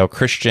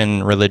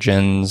Judeo-Christian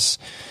religions.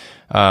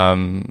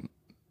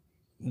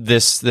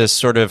 This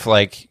sort of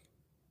like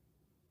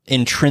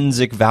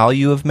intrinsic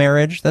value of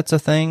marriage, that's a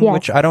thing,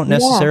 which I don't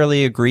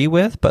necessarily agree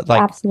with, but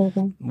like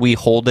we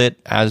hold it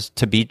as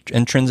to be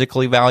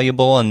intrinsically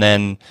valuable, and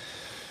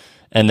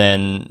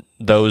then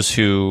those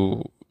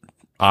who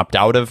opt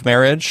out of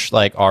marriage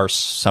like are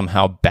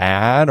somehow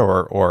bad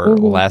or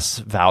less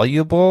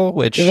valuable,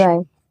 which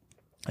Right.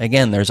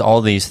 again, there's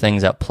all these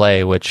things at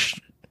play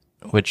which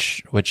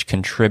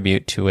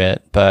contribute to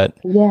it, but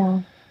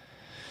Yeah.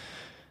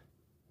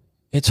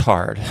 it's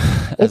hard.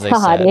 It's As I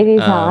hard. said. It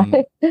is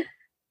hard.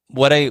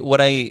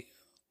 What I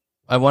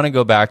want to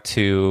go back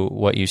to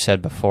what you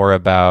said before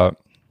about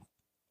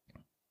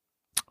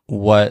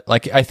what,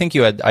 like, I think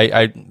you had,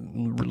 I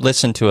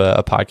listened to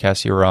a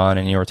podcast you were on,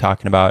 and you were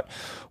talking about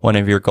one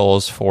of your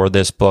goals for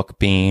this book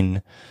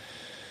being,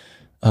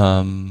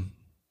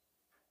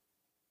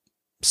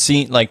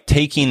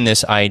 taking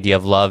this idea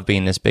of love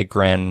being this big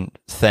grand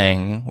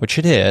thing, which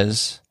it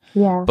is,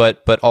 Yeah.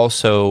 but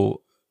also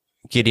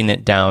getting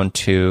it down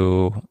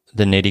to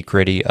the nitty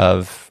gritty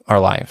of our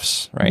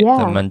lives, right? Yeah,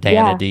 The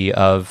mundanity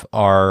of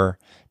our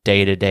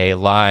day-to-day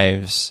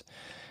lives,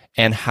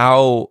 and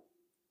how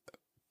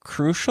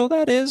crucial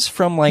that is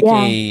from like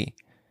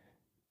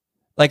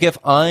if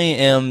I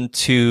am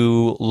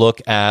to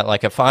look at,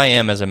 like, if I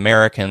am as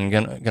American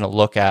gonna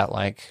look at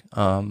like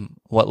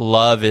what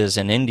love is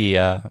in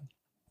India,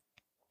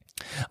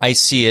 I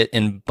see it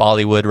in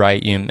Bollywood,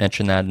 right? You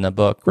mentioned that in the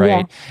book,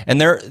 right? Yeah.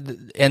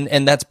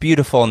 And that's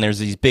beautiful, and there's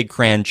these big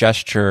grand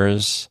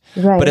gestures,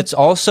 Right. but it's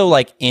also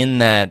like in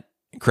that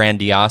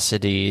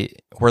grandiosity,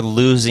 we're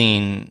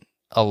losing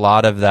a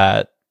lot of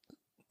that.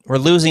 We're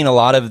losing a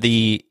lot of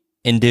the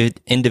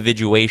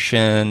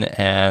individuation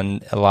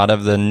and a lot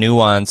of the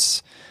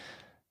nuance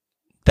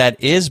that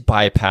is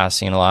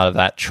bypassing a lot of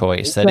that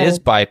choice, that is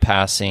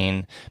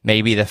bypassing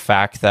maybe the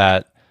fact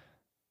that,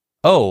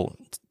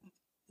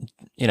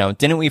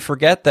 didn't we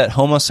forget that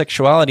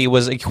homosexuality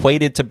was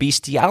equated to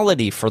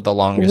bestiality for the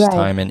longest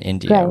time in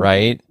India,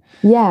 right?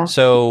 Yeah.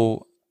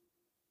 So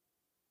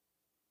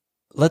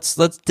let's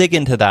dig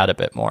into that a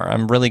bit more.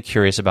 I'm really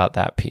curious about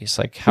that piece.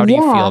 Like, how do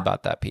you feel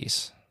about that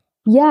piece?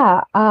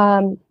 Yeah.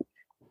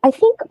 I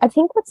think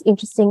what's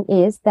interesting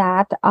is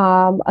that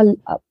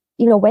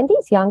when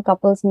these young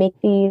couples make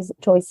these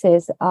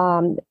choices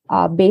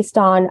based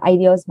on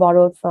ideas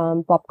borrowed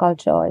from pop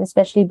culture, and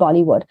especially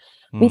Bollywood,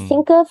 we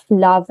think of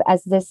love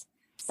as this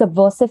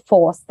subversive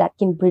force that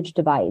can bridge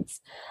divides,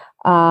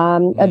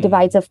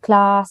 divides of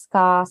class,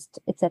 caste,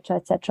 etc.,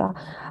 etc.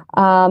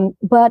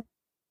 But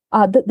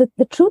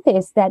the truth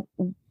is that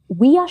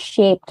we are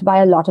shaped by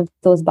a lot of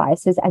those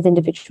biases as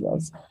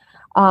individuals.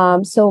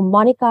 So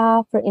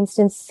Monica, for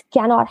instance,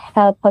 cannot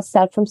help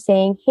herself from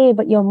saying, "Hey,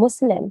 but you're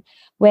Muslim,"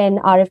 when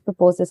Arif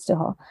proposes to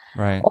her.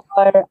 Right.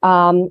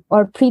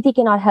 Or Preeti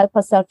cannot help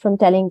herself from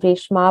telling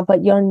Reshma,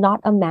 "But you're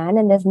not a man,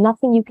 and there's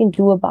nothing you can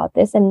do about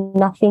this, and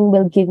nothing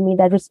will give me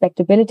that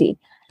respectability."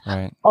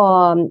 Right.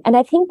 And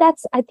I think that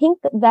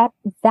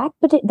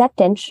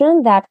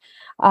tension, that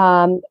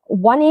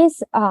one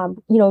is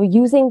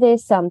using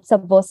this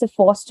subversive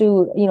force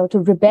to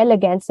rebel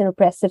against an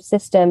oppressive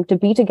system to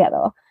be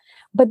together.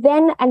 But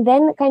then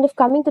kind of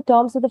coming to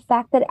terms with the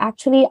fact that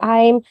actually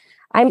I'm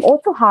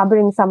also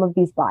harboring some of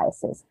these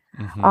biases,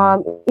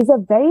 is a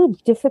very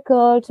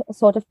difficult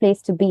sort of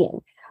place to be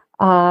in.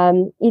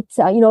 It's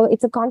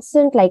a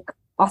constant like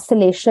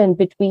oscillation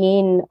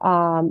between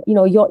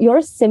you're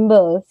a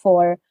symbol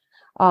for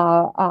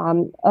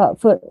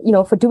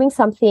doing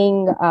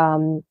something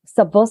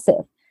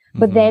subversive,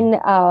 but then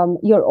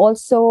you're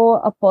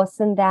also a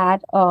person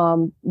that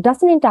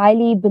doesn't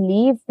entirely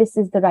believe this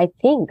is the right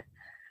thing.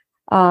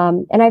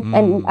 And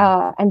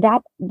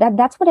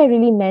that's what I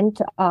really meant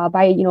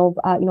by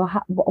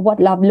what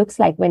love looks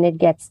like when it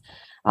gets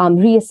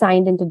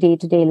reassigned into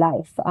day-to-day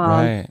life.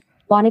 Right.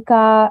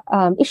 Monica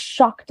is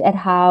shocked at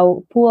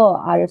how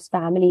poor Arif's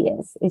family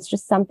is. It's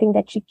just something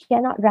that she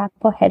cannot wrap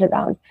her head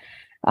around.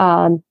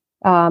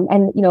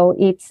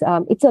 It's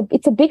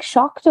a big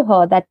shock to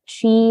her that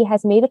she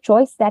has made a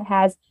choice that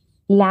has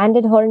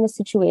landed her in a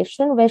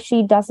situation where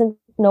she doesn't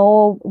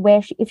know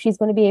if she's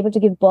going to be able to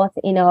give birth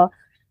in a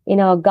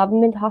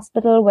government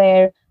hospital,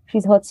 where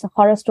she's heard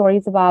horror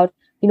stories about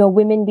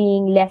women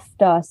being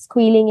left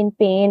squealing in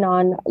pain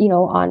on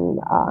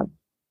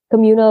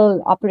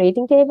communal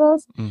operating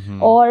tables,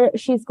 or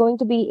she's going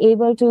to be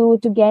able to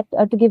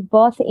give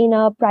birth in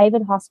a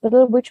private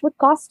hospital, which would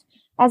cost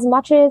as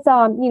much as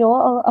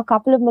a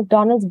couple of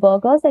McDonald's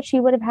burgers that she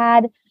would have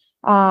had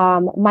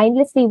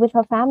mindlessly with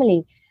her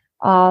family.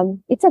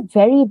 It's a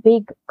very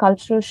big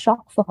cultural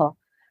shock for her.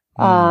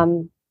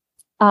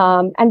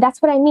 And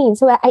that's what I mean.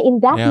 So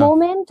in that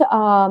moment,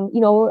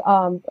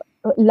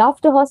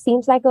 love to her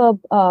seems like a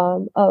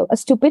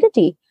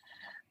stupidity,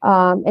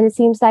 and it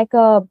seems like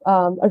a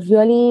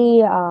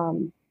really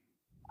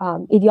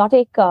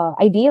idiotic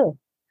ideal.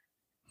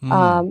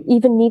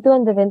 Even Neetu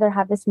and Devinder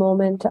have this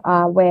moment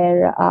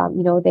where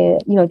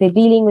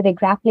they're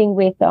grappling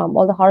with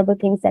all the horrible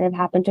things that have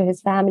happened to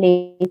his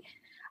family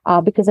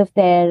because of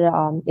their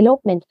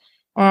elopement.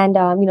 And,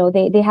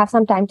 they have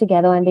some time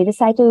together, and they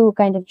decide to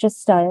kind of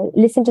just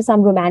listen to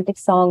some romantic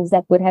songs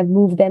that would have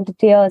moved them to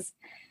tears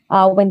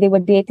when they were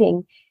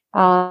dating.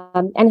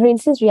 And her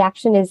instant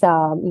reaction is,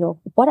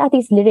 what are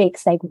these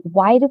lyrics? Like,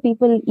 why do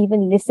people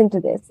even listen to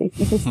this?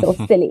 This is so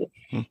silly.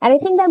 And I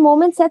think that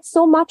moment said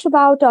so much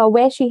about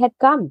where she had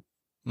come.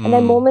 And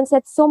that moment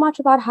said so much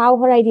about how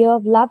her idea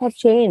of love had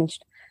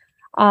changed.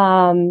 That's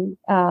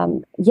what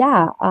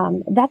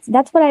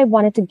I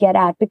wanted to get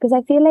at, because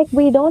I feel like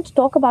we don't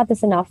talk about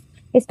this enough,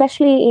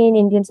 especially in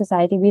Indian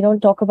society. We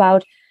don't talk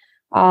about,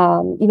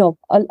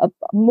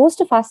 most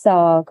of us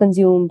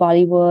consume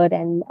Bollywood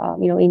and,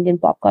 Indian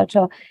pop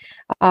culture.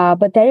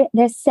 But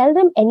there's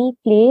seldom any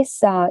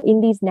place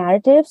in these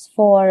narratives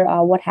for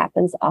what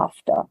happens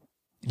after.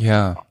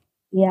 Yeah.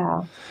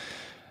 Yeah.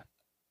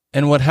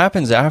 And what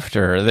happens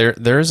after,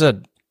 there's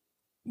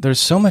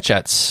so much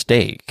at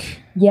stake.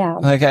 Yeah.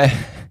 Like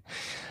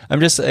I'm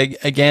just,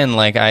 again,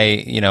 like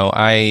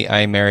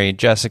I married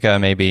Jessica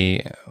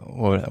maybe,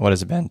 what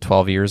has it been,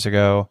 12 years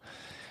ago.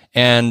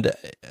 And,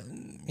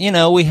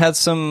 we had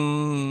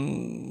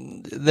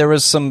there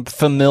was some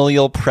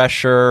familial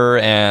pressure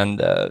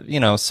and,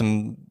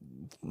 some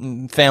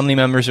family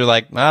members are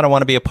like, I don't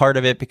want to be a part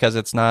of it because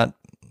it's not,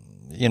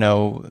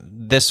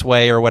 this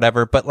way or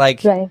whatever. But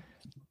like, right.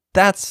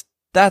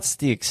 That's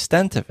the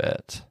extent of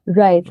it.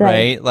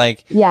 Right.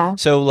 Like, yeah.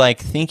 So like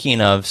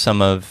thinking of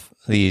some of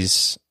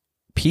these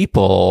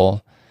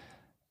people,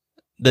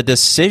 the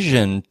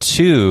decision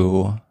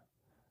to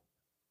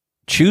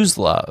choose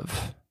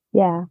love,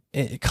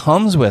 it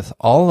comes with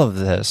all of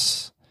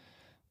this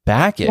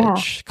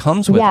baggage,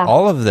 comes with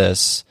all of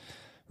this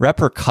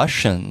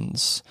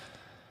repercussions.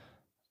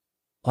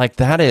 Like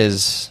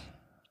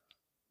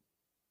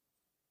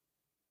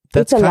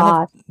that's a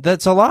lot.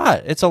 That's a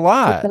lot. It's a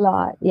lot. It's a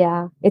lot.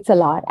 Yeah, it's a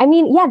lot. I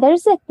mean,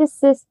 there's like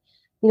this,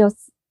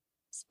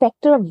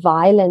 specter of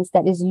violence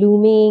that is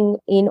looming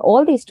in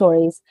all these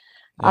stories.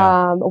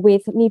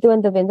 With Neetu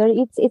and Devinder,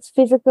 it's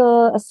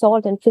physical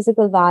assault and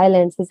physical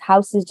violence. His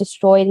house is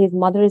destroyed. His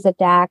mother is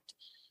attacked.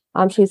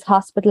 She's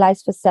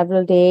hospitalized for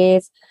several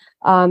days.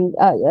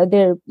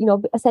 They're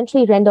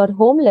essentially rendered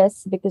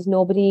homeless because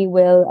nobody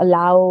will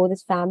allow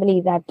this family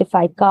that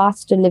defied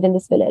caste to live in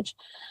this village.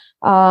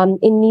 In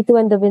Neetu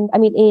and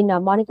in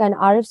Monica and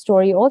Arif's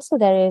story, also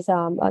there is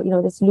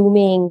this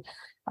looming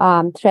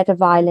threat of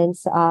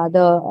violence.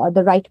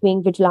 The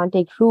right-wing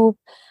vigilante group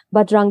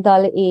Bajrang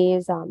Dal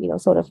is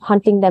sort of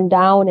hunting them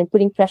down and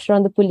putting pressure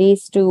on the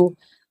police to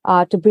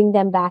bring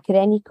them back at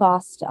any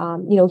cost.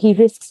 He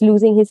risks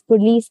losing his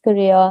police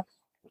career.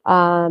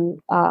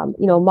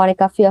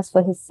 Monica fears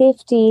for his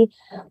safety,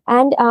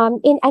 and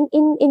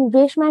in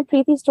Reshma and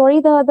Preeti's story,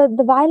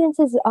 the violence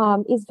is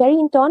very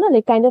internal.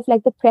 It kind of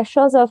like the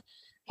pressures of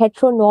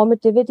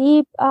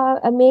heteronormativity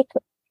make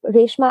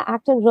Reshma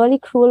act in really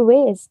cruel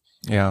ways.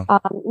 Yeah,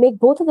 make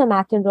both of them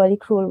act in really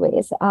cruel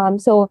ways.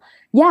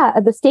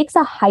 The stakes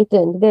are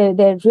heightened.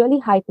 They're really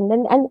heightened,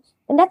 and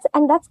that's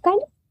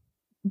kind of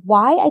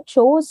why I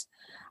chose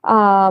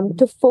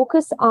to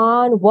focus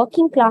on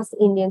working class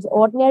Indians,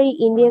 ordinary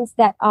Indians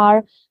that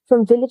are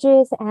from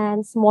villages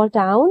and small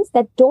towns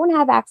that don't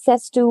have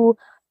access to,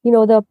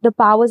 the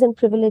powers and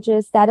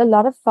privileges that a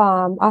lot of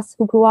us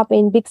who grew up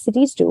in big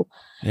cities do.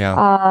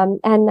 Yeah.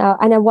 And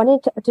I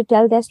wanted to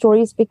tell their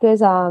stories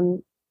because A,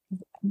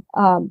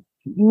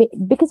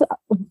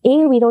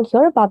 we don't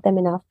hear about them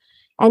enough,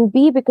 and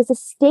B, because the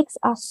stakes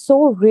are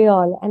so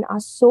real and are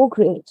so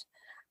great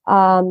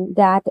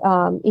that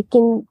it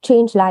can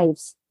change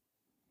lives.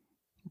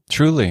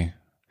 Truly.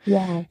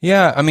 Yeah.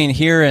 Yeah. I mean,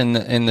 here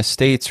in the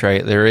States,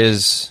 right, there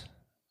is,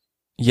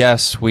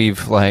 yes,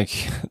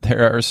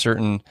 there are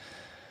certain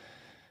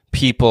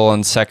people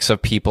and sects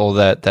of people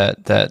that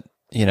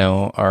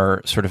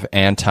are sort of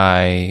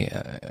anti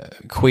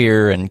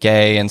queer and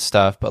gay and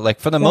stuff. But like,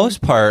 for the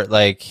most part,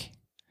 like,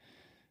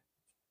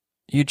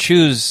 you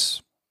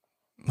choose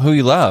who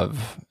you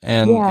love,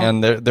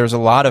 and there's a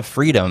lot of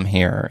freedom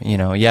here.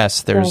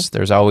 Yes,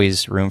 there's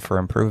always room for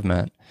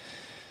improvement.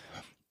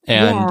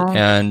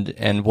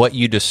 And what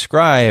you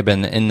describe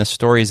and in the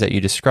stories that you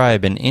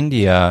describe in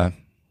India,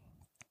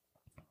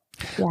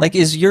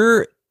 is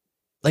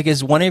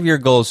one of your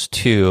goals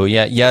too?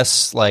 Yeah.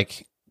 Yes.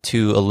 Like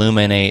to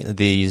illuminate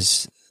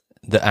the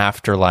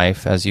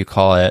afterlife, as you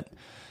call it,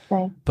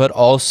 right. But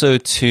also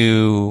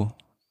to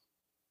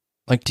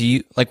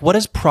what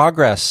does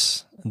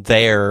progress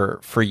there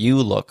for you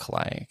look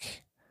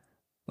like?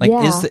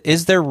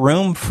 Is there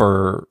room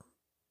for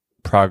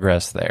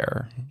progress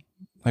there?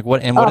 Like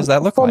what does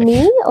that look for like? For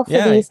me or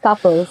for these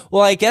couples?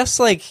 Well, I guess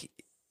as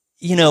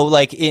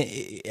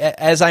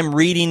I'm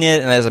reading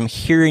it and as I'm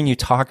hearing you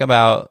talk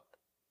about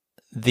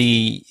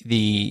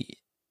the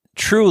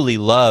truly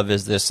love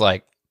is this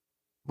like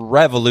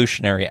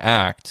revolutionary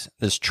act,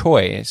 this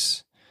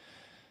choice.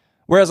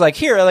 Whereas like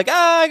here, like,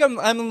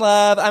 I'm in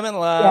love.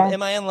 Yeah.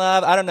 Am I in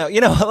love? I don't know.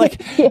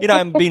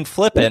 I'm being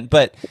flippant,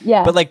 but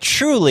like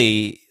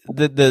truly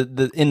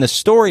the in the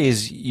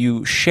stories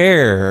you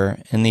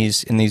share in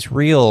these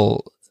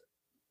real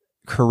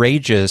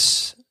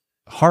courageous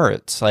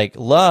hearts, like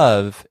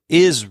love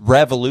is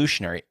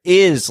revolutionary,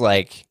 is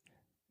like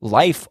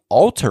life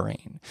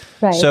altering.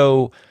 Right.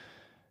 So,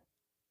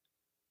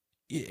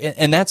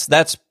 and that's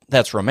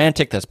that's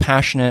romantic, that's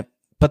passionate,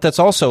 but that's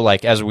also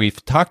like, as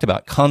we've talked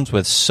about, comes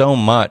with so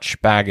much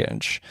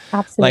baggage.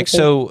 Absolutely. Like,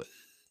 so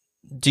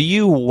do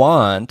you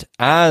want,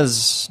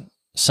 as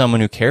someone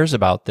who cares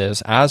about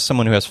this, as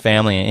someone who has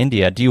family in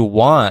India, do you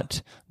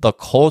want the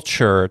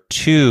culture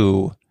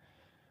to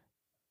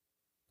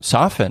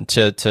soften,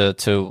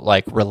 to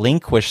like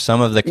relinquish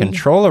some of the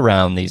control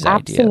around these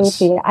ideas?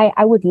 Absolutely.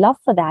 I would love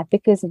for that,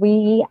 because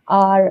we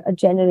are a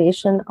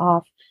generation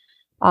of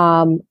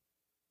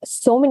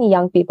so many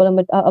young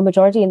people, a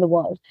majority in the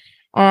world.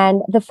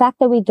 And the fact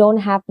that we don't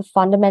have the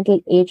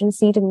fundamental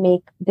agency to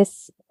make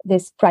this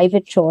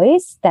private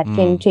choice that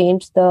can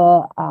change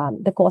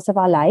the course of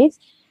our lives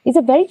is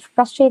a very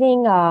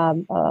frustrating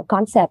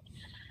concept.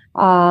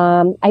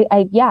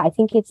 I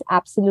think it's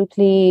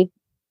absolutely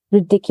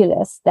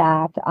ridiculous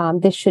that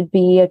this should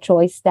be a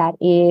choice that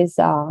is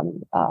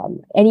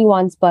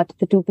anyone's but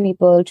the two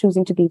people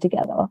choosing to be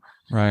together.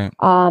 Right.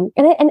 And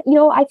you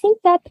know, I think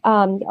that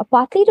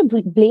partly to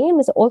blame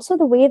is also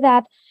the way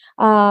that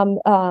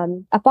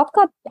a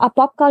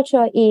pop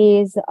culture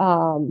is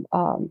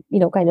you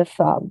know, kind of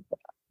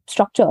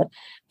structured.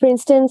 For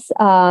instance,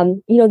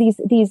 you know,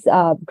 these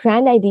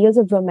grand ideals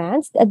of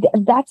romance,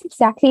 that's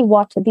exactly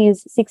what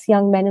these 6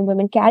 young men and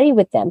women carry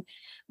with them.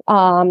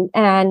 You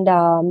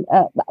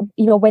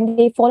know, when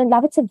they fall in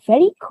love, it's a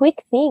very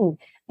quick thing.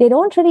 They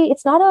don't really,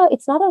 it's not a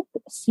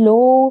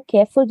slow,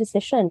 careful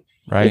decision.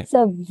 Right. It's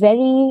a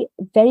very,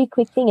 very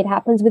quick thing. It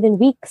happens within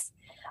weeks.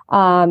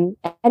 And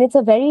it's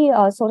a very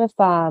sort of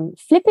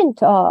flippant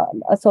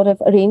sort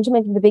of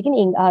arrangement in the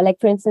beginning. Like,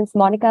 for instance,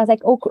 Monica's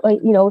like, oh,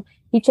 you know,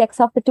 he checks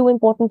off the 2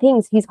 important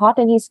things. He's hot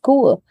and he's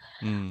cool.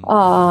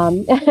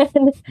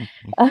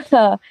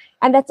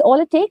 And that's all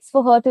it takes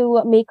for her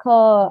to make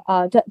her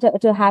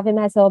to have him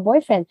as her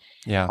boyfriend.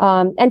 Yeah.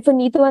 And for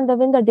Neetu and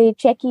Davinder, they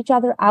check each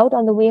other out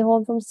on the way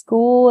home from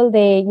school.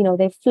 They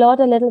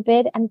flirt a little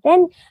bit, and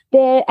then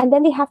they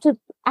have to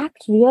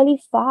act really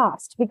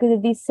fast because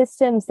of these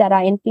systems that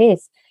are in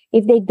place.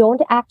 If they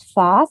don't act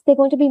fast, they're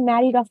going to be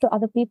married off to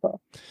other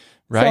people.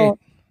 Right. So,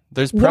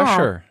 there's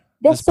pressure.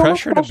 There's so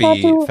pressure to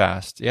be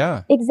fast.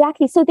 Yeah.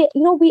 Exactly. So they,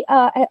 you know, we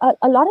a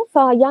lot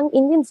of young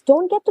Indians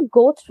don't get to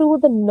go through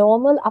the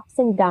normal ups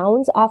and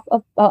downs of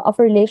a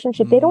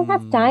relationship. They don't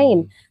have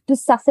time to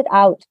suss it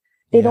out.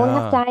 They don't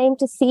have time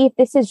to see if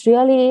this is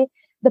really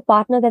the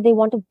partner that they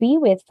want to be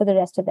with for the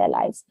rest of their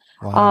lives.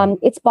 Wow.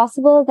 It's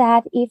possible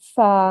that if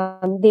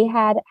they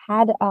had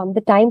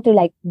the time to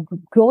like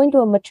grow into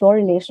a mature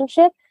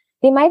relationship,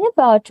 they might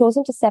have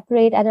chosen to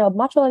separate at a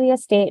much earlier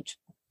stage.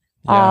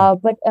 Yeah.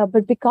 But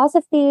because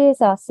of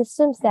these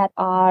systems that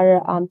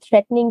are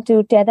threatening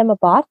to tear them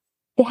apart,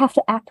 they have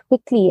to act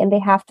quickly, and they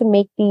have to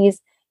make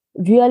these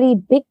really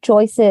big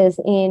choices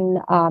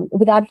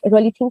without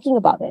really thinking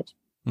about it.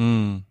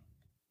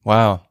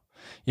 Wow.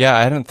 Yeah,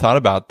 I hadn't thought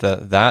about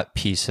that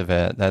piece of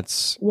it.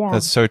 That's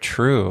so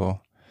true.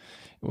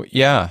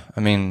 Yeah, I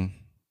mean,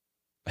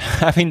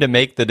 having to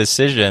make the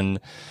decision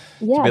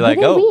to be like,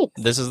 weeks.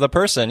 This is the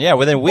person. Yeah,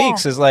 within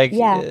weeks is like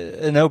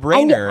a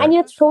no-brainer. And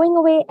you're throwing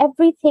away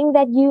everything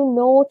that you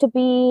know to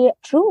be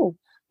true.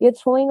 You're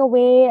throwing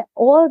away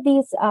all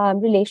these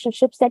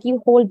relationships that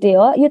you hold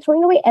dear. You're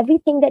throwing away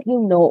everything that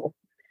you know.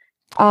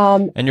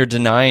 And you're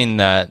denying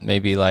that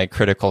maybe like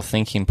critical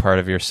thinking part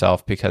of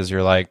yourself, because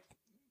you're like,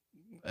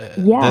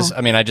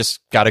 I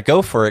just got to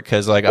go for it,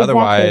 because like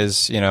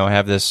otherwise, you know, I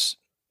have this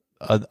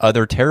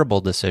other terrible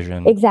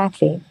decision.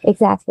 Exactly.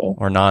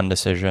 Or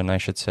non-decision, I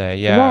should say.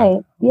 Yeah.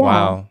 Right. Yeah.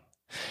 Wow.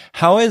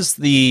 How is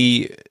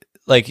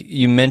like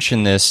you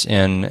mentioned this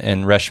in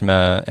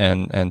Reshma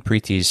and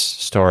Preeti's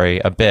story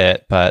a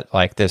bit, but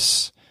like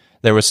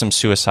there was some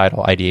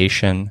suicidal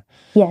ideation.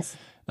 Yes.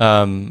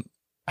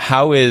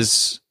 How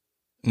is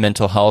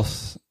mental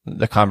health,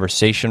 the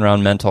conversation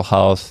around mental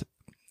health,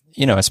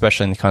 you know,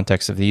 especially in the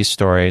context of these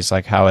stories,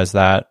 like how is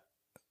that?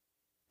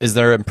 Is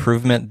there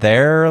improvement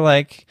there?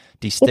 Like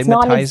destigmatizing it? It's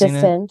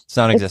non-existent.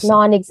 It's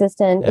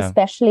non-existent,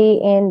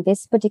 especially in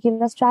this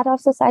particular strata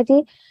of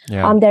society.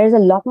 Yeah. There is a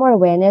lot more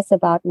awareness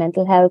about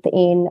mental health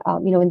in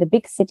in the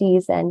big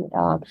cities and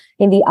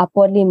in the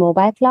upwardly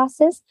mobile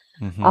classes.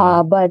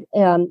 But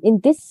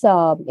in this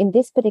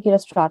particular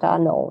strata,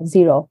 no,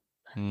 zero.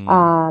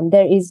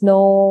 There is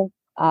no.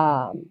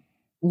 I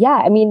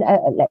mean,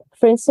 like,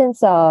 for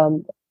instance, I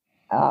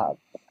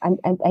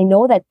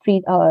know that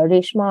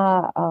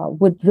Reshma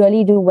would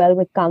really do well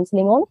with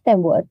counseling. All of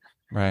them would.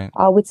 Right.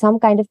 With some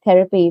kind of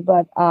therapy,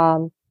 but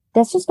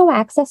there's just no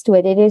access to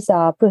it. It is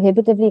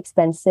prohibitively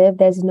expensive.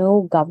 There's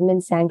no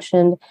government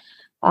sanctioned,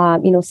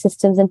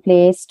 systems in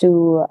place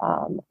to,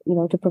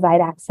 to provide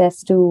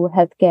access to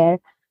healthcare,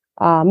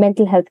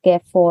 mental health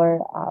care for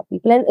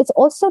people. And it's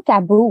also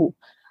taboo,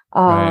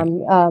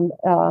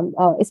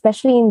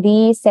 especially in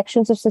these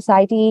sections of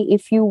society.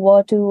 If you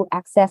were to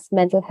access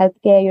mental health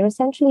care, you're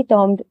essentially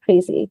termed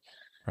crazy.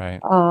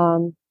 Right.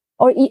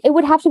 Or it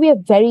would have to be a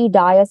very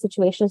dire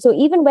situation. So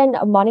even when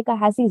Monica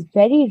has these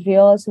very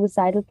real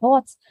suicidal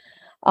thoughts,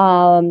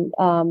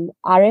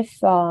 Arif,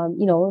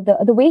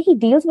 the way he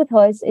deals with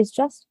her is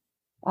just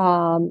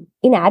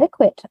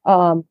inadequate.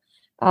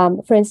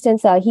 For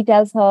instance, he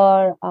tells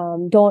her,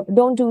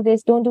 don't do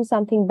this, don't do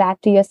something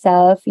bad to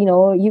yourself.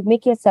 You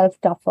make yourself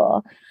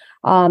tougher.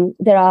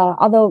 There are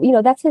other,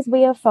 that's his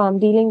way of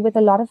dealing with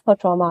a lot of her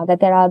trauma. That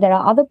there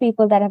are other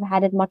people that have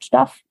had it much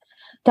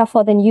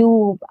tougher than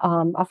you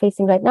are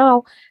facing right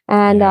now,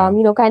 and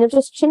kind of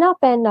just chin up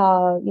and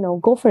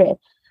go for it.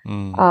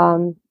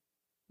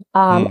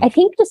 I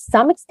think to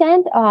some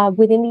extent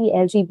within the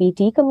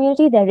LGBT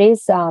community, there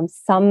is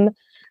some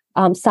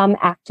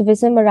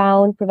activism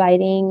around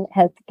providing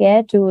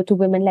healthcare to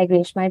women like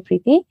Reshma and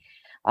Preeti.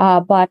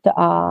 But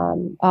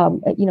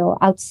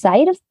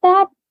outside of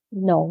that,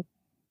 no.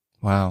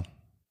 Wow.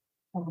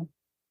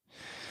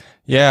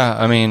 Yeah,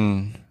 I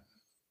mean,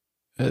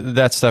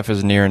 that stuff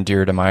is near and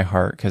dear to my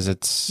heart because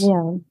it's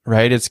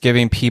right. It's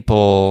giving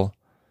people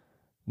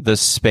the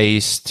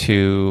space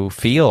to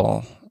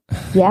feel,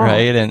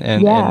 right,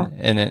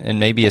 and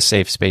maybe a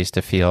safe space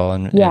to feel,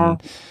 and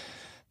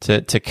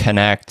to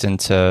connect and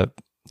to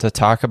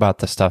talk about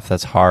the stuff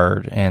that's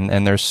hard,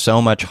 and there's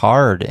so much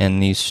hard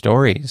in these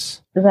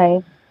stories,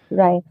 right,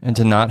 and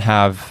to not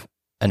have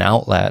an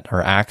outlet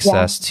or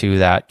access to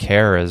that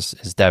care is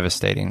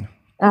devastating.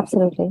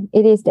 Absolutely,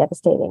 it is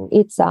devastating.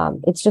 It's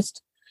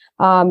just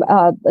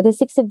the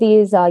 6 of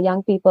these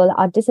young people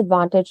are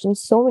disadvantaged in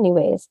so many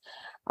ways,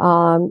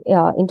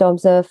 in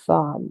terms of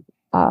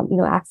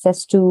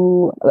access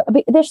to.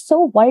 They're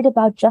so worried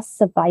about just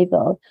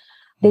survival.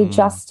 They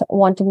just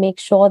want to make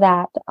sure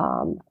that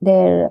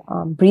they're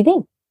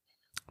breathing,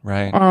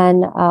 right?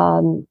 And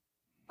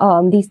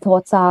these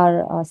thoughts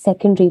are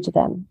secondary to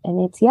them,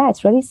 and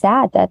it's really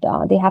sad that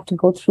they have to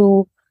go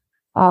through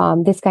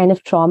this kind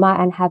of trauma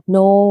and have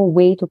no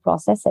way to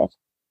process it.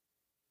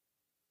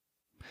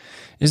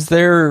 Is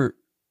there,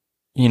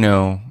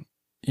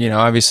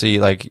 obviously,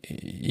 like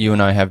you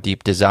and I have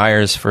deep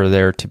desires for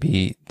there to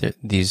be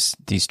these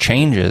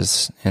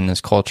changes in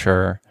this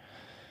culture.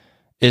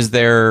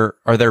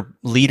 Are there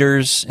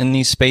leaders in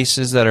these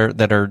spaces that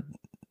are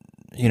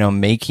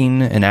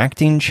making and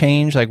enacting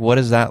change? Like, what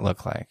does that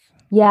look like?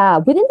 Yeah,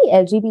 within the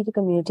LGBT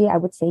community, I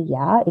would say,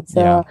 it's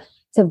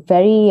a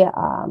very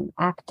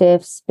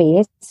active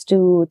space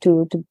to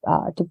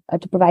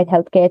provide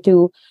healthcare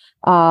to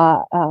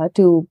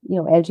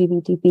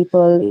LGBT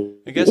people.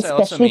 I guess I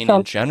also mean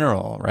in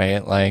general,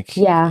 right? Like,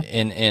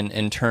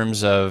 in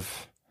terms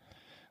of,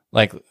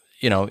 like,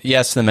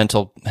 yes, the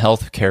mental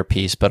health care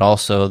piece, but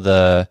also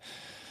the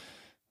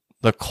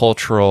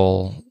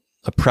cultural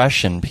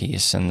oppression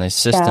piece and the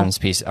systems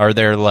piece. Are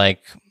there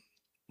like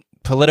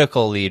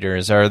political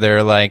leaders? Are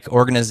there like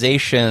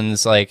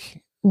organizations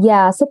like?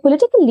 Yeah, so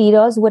political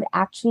leaders would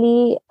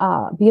actually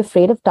be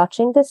afraid of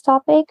touching this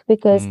topic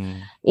because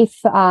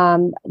if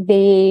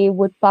they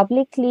would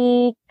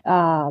publicly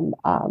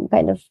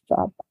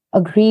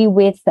agree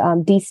with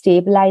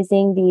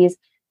destabilizing these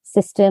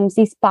systems,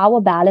 these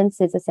power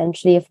balances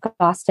essentially of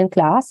caste and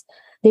class,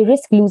 they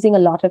risk losing a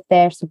lot of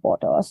their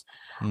supporters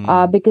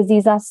because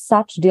these are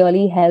such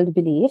dearly held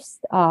beliefs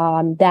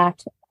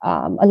that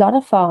a lot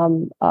of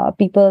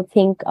people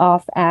think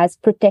of as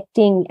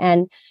protecting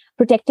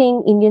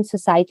Indian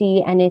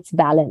society and its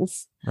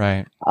balance.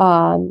 Right.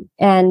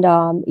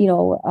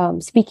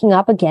 Speaking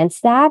up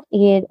against that,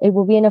 it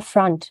will be an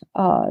affront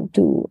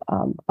to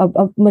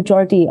a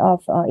majority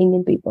of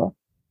Indian people.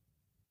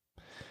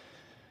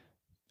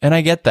 And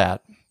I get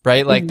that,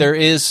 right? Like there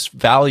is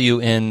value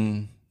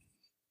in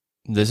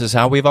this is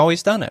how we've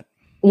always done it.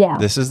 Yeah.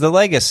 This is the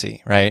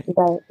legacy, right?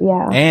 Right.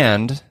 Yeah.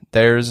 And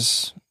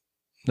there's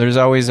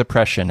always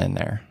oppression in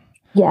there.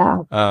 Yeah.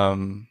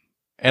 And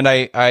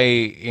I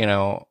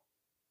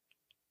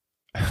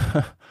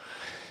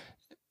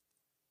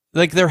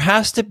like there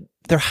has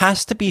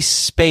to be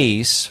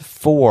space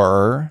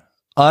for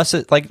us.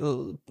 Like,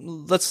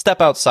 let's step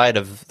outside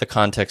of the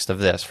context of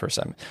this for a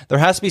second. There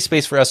has to be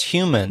space for us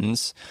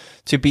humans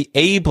to be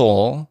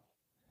able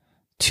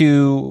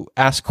to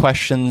ask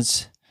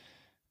questions,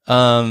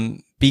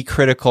 be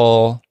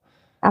critical,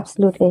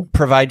 absolutely,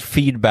 provide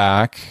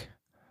feedback,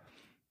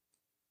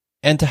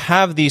 and to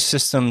have these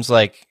systems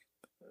like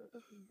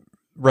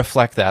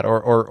reflect that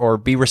or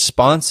be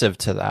responsive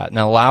to that and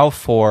allow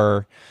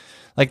for,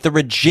 like, the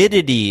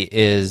rigidity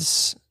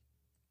is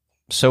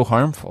so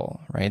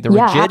harmful, right? The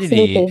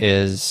rigidity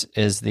absolutely.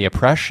 is the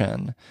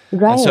oppression.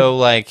 Right. And so,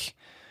 like,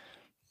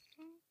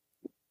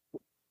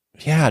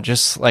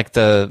 just like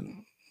the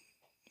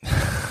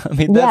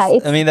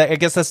I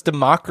guess that's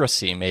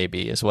democracy,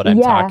 maybe, is what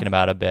I'm talking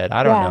about a bit.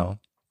 I don't know.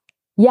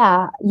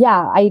 Yeah,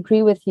 I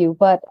agree with you.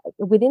 But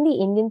within the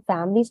Indian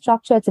family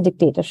structure, it's a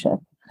dictatorship.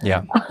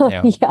 Yeah.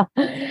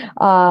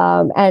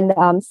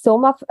 So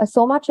much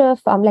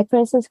of like, for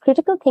instance,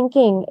 critical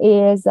thinking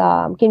is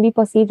can be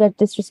perceived as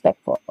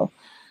disrespectful.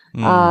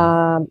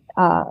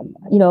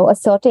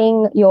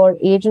 Asserting your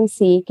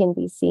agency can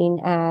be seen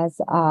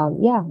as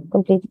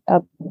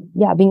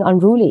being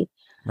unruly.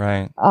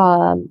 Right.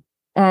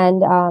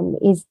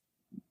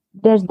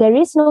 There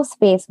is no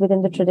space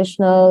within the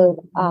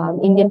traditional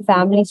Indian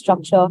family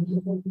structure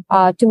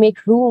to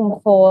make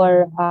room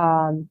for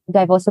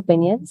diverse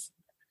opinions.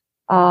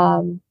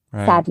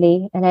 Right.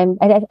 sadly. And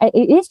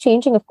it is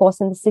changing, of course,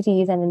 in the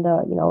cities and in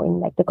the, in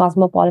like the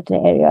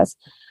cosmopolitan areas.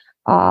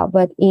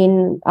 But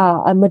in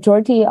a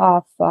majority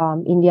of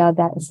India,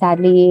 that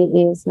sadly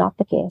is not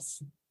the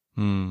case.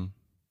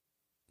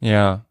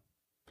 Yeah.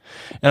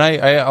 And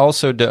I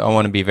also I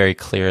want to be very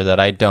clear that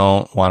I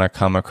don't want to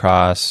come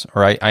across,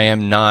 or I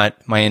am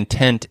not, my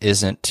intent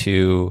isn't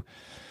to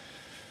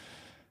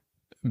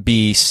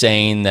be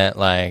saying that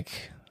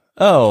like,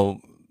 oh,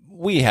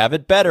 we have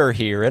it better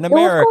here in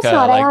America. No, of course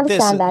not. Like I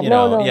understand that.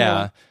 No.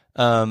 Yeah.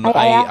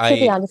 I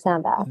absolutely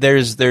understand that.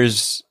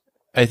 There's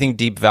I think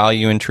deep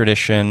value in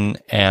tradition,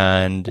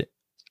 and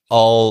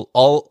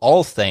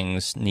all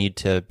things need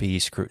to be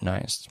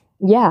scrutinized.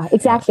 Yeah,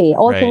 exactly.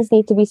 All Right. things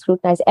need to be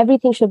scrutinized.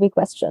 Everything should be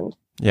questioned.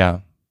 Yeah.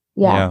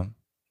 Yeah.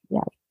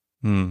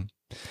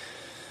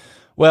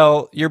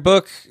 Well, your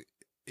book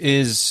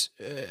is,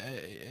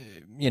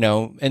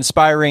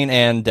 inspiring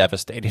and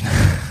devastating.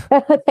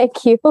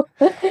 Thank you.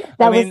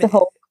 That was the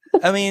hope.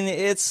 I mean,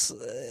 it's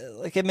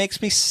like, it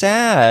makes me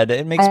sad.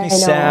 It makes I me know.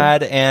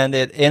 sad, and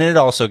it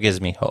also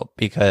gives me hope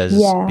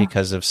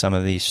because of some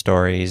of these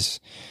stories,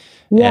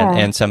 Yeah.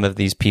 and some of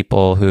these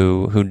people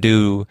who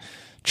do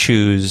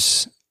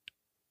choose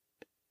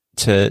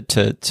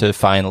to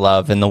find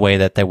love in the way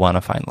that they want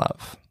to find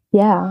love.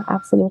 Yeah,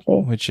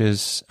 absolutely. Which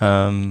is,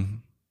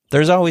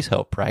 there's always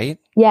hope, right?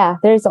 Yeah,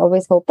 there is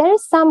always hope. There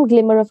is some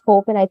glimmer of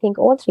hope in, I think,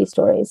 all three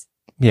stories.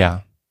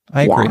 Yeah,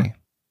 I agree.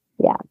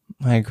 Yeah.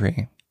 I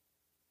agree.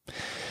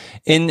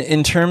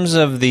 In terms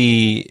of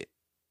I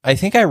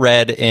think I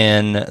read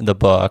in the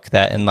book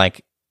that in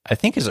like, I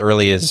think as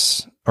early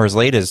as, or as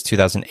late as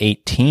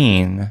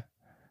 2018,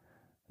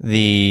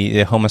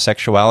 the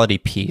homosexuality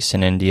piece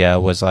in India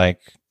was like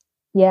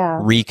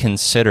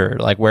reconsidered.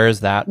 Like, where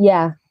is that?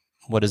 Yeah.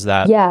 What is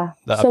that? Yeah.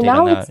 The So update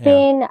now on it's that?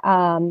 been,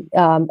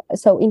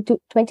 so in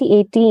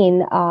 2018,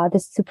 the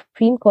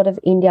Supreme Court of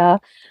India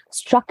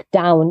struck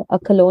down a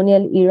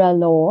colonial era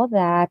law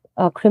that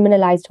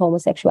criminalized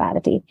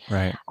homosexuality.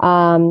 Right.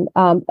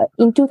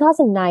 In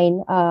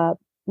 2009,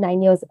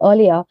 9 years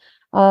earlier,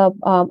 a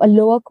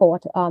lower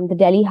court, the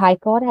Delhi High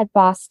Court, had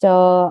passed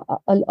a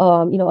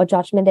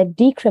judgment that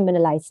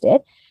decriminalized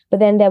it. But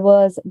then there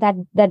was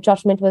that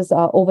judgment was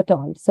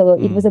overturned. So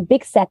it was a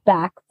big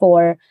setback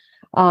for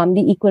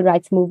the equal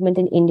rights movement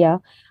in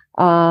India,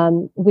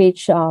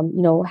 which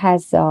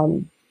has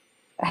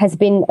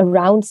been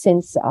around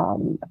since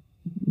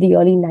the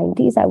early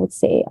 90s, I would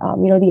say.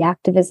 The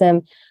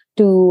activism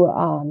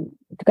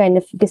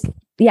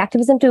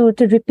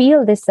to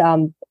repeal this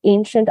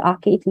ancient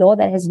archaic law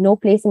that has no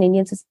place in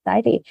Indian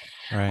society.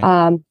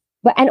 Right.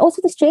 And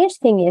also the strange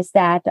thing is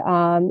that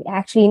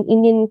actually in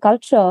Indian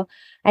culture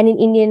and in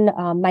Indian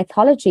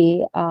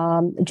mythology,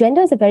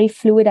 gender is a very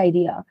fluid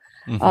idea.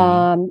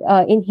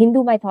 In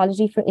Hindu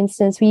mythology, for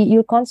instance,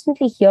 you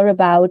constantly hear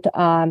about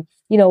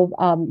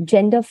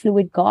gender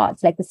fluid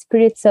gods, like the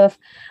spirits of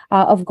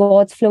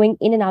gods flowing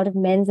in and out of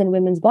men's and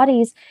women's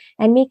bodies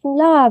and making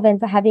love and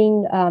for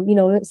having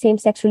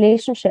same-sex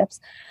relationships.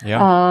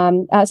 Yeah.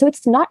 So it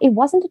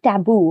wasn't a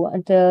taboo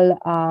until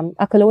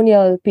a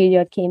colonial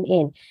period came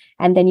in.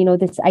 And then,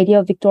 this idea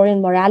of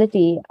Victorian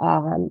morality,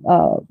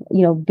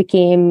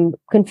 became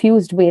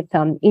confused with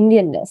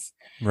Indianness.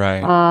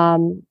 Right.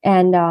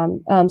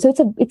 So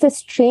it's a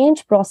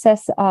strange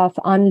process of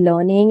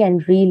unlearning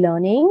and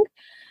relearning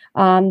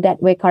that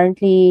we're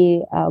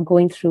currently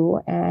going through.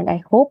 And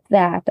I hope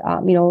that,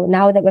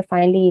 now that we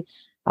finally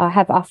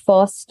have our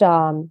first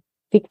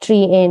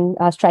victory in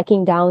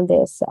striking down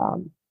this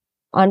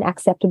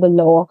unacceptable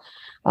law,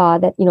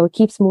 that,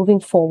 keeps moving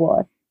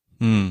forward.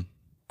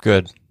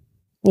 Good.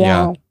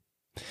 Yeah.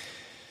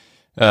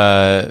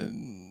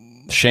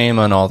 Shame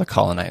on all the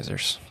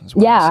colonizers.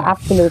 Yeah,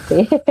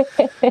 absolutely.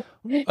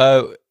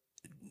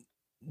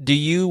 Do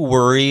you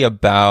worry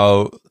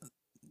about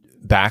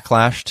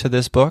backlash to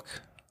this book?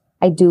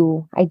 I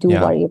do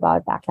worry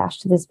about backlash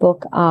to this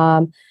book.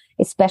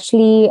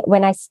 Especially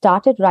when I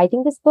started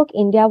writing this book,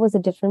 India was a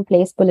different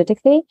place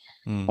politically,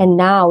 and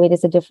now it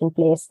is a different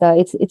place.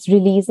 It's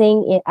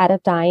releasing it at a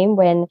time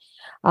when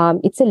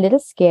it's a little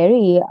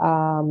scary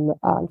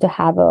to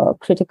have a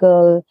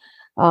critical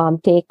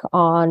take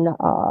on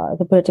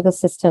the political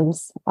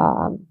systems.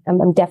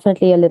 I'm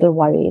definitely a little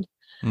worried.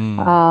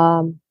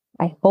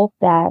 I hope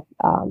that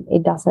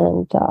it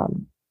doesn't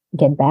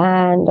get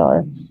banned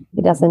or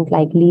it doesn't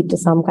lead to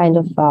some kind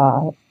of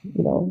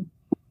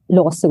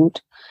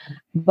lawsuit.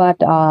 But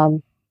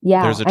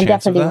yeah, there's a I'm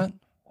chance definitely, of that.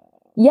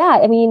 Yeah,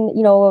 I mean,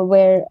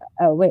 where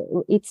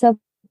it's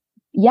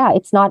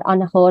not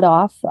unheard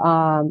of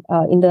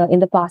in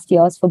the past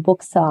years for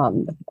books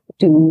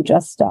to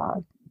just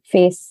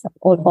face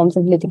all forms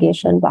of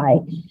litigation by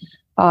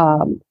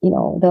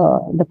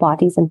the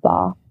parties in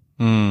power.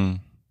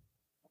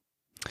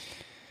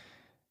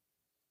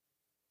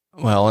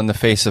 Well, in the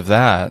face of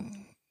that,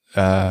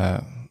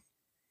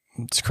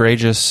 it's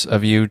courageous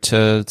of you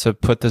to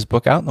put this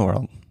book out in the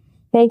world.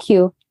 Thank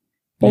you.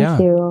 Thank Yeah,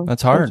 you.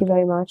 that's hard. Thank you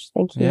very much.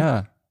 Thank you.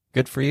 Yeah,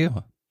 good for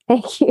you.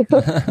 Thank you.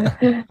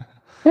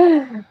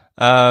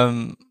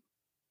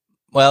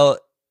 Well,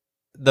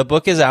 the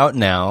book is out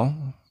now,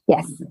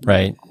 Yes.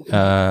 right?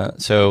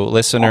 So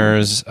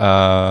listeners,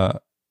 go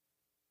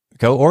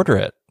order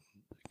it.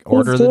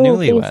 Order the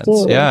Please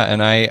Newlyweds. do. Yeah,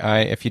 and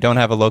I if you don't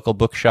have a local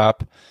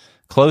bookshop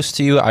close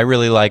to you, I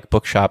really like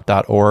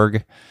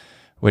bookshop.org,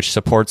 which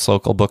supports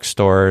local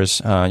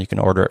bookstores. You can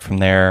order it from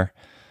there.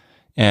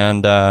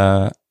 And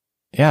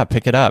yeah,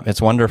 pick it up.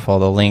 It's wonderful.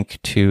 The link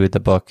to the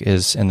book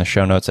is in the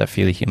show notes at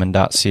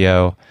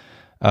feelyhuman.co.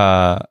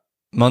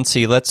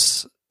 Muncie,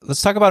 let's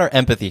talk about our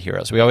empathy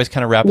heroes. We always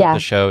kind of wrap up the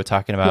show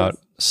talking about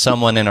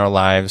someone in our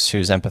lives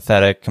who's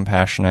empathetic,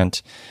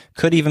 compassionate,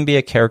 could even be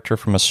a character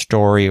from a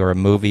story or a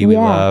movie we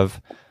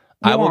love.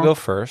 I will go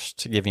first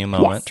to give you a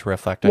moment to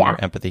reflect on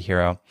your empathy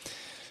hero.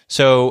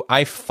 So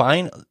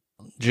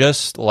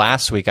just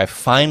last week, I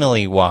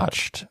finally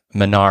watched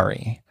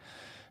Minari.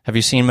 Have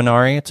you seen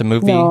Minari? It's a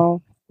movie.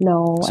 No.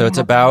 So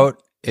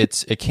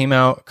it came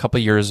out a couple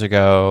years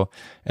ago.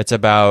 It's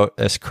about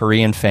this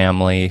Korean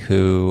family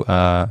who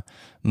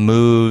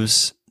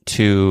moves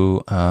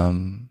to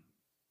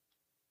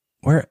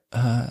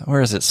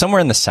where is it?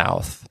 Somewhere in the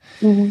South.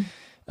 Mm-hmm.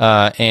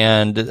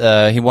 And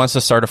he wants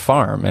to start a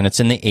farm, and it's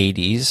in the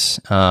 80s.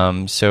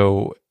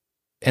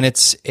 And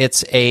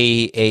it's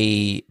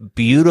a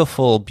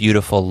beautiful,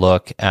 beautiful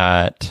look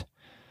at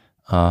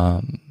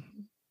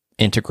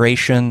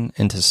integration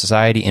into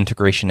society,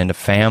 integration into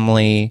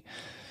family,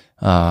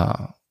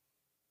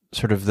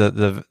 sort of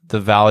the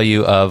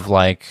value of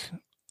like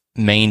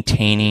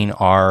maintaining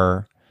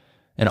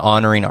and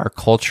honoring our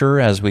culture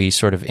as we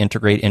sort of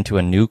integrate into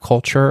a new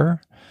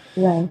culture.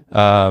 Right.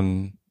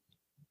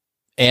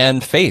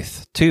 And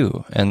faith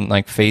too, and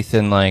like faith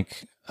in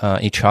like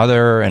each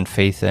other and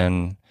faith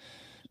in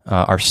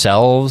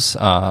ourselves.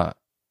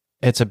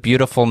 It's a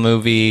beautiful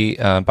movie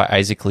by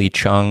Isaac Lee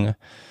Chung,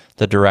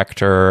 the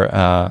director,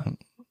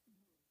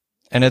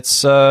 and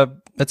it's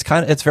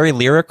very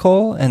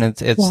lyrical, and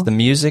it's the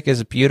music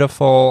is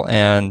beautiful,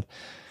 and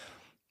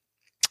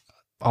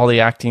all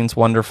the acting's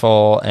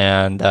wonderful,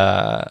 and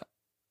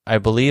I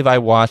believe I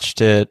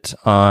watched it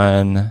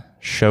on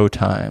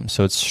Showtime,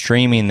 so it's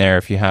streaming there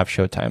if you have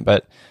Showtime.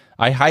 But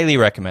I highly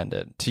recommend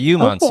it to you,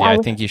 Muncie. I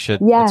think you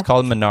should. Yeah. It's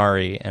called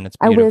Minari, and it's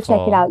beautiful. I will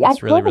check it out. It's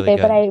I've really, heard of really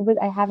it, good.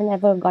 but I haven't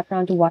ever gotten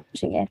around to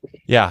watching it.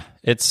 Yeah,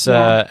 it's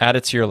add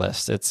it to your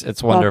list.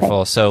 It's wonderful.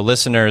 Okay. So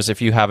listeners,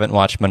 if you haven't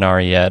watched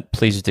Minari yet,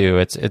 please do.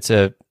 It's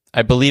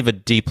I believe a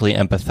deeply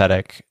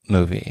empathetic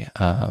movie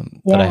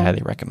that I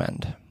highly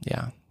recommend.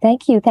 Yeah.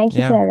 Thank you for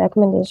that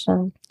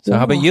recommendation. So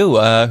how about you?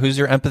 Who's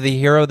your empathy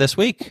hero this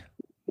week?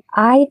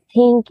 I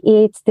think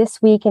it's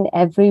this week and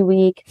every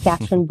week,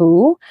 Catherine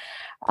Boo.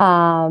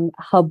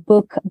 Her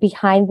book,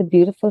 Behind the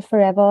Beautiful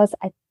Forevers,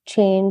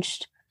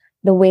 changed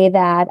the way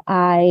that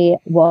I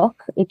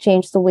work. It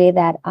changed the way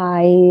that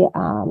I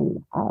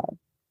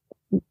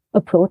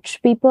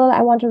approach people I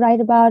want to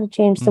write about. It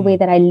changed the way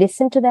that I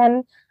listen to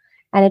them.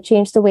 And it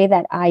changed the way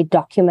that I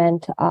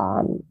document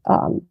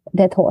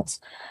their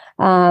thoughts.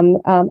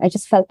 I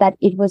just felt that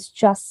it was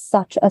just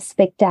such a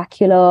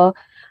spectacular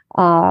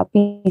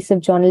piece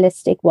of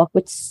journalistic work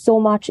with so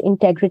much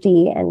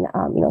integrity and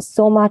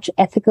so much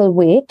ethical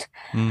weight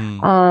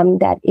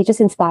that it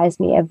just inspires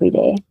me every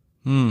day.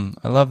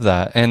 I love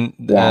that. And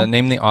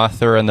name the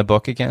author and the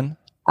book again.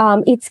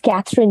 It's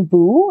Catherine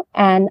Boo,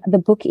 and the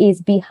book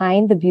is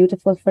Behind the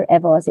Beautiful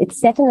Forevers.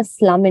 It's set in a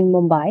slum in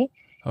Mumbai.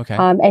 Okay.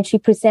 And she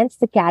presents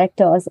the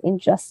characters in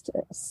just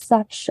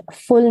such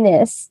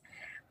fullness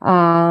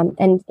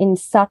and in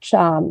such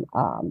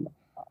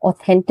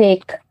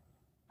authentic,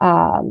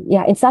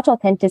 in such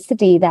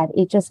authenticity that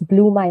it just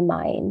blew my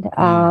mind.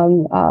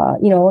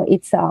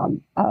 It's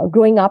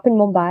growing up in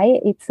Mumbai.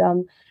 It's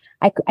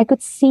I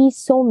could see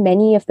so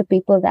many of the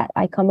people that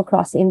I come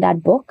across in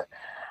that book.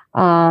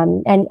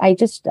 And I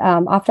just,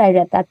 after I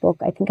read that book,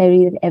 I think I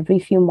read it every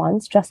few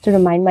months just to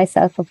remind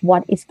myself of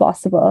what is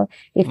possible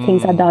if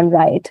things are done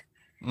right.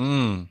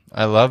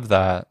 I love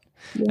that.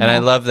 Yeah. And I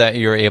love that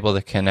you're able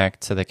to connect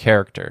to the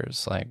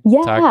characters.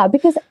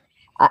 Because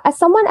as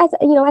someone, as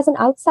an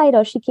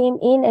outsider, she came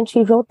in and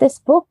she wrote this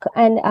book.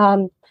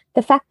 And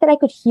the fact that I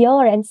could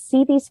hear and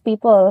see these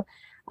people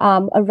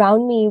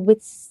around me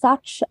with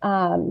such,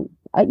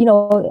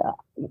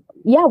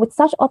 with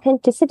such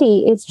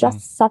authenticity is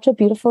just such a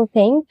beautiful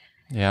thing.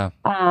 Yeah.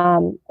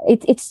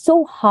 It's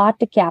so hard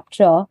to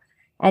capture,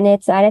 and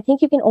I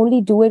think you can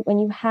only do it when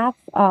you have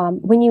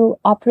when you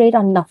operate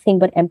on nothing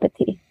but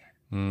empathy.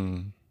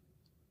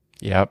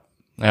 Yep.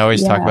 I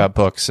always talk about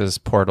books as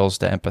portals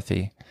to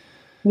empathy.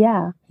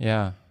 Yeah.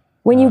 Yeah.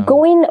 When you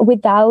go in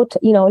without,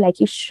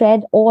 you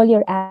shed all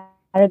your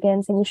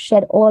arrogance and you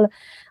shed all,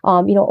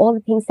 all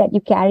the things that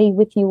you carry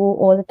with you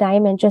all the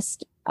time, and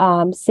just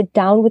sit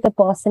down with a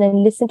person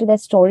and listen to their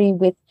story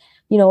with,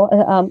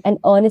 an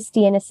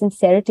honesty and a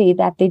sincerity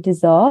that they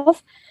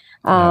deserve.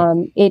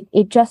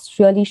 It just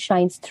really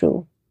shines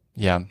through.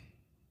 Yeah.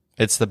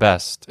 It's the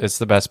best. It's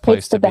the best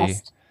place to be.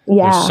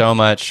 Yeah. There's so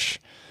much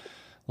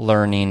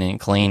learning and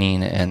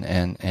gleaning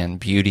and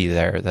beauty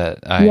there that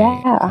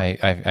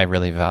I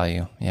really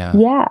value. Yeah.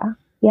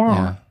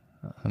 Yeah.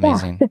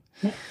 Amazing.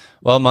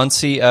 Well,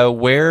 Munsi,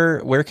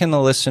 where can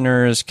the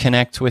listeners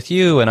connect with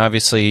you? And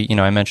obviously,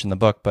 I mentioned the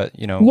book, but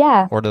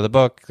order the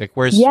book. Like,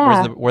 where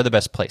are the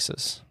best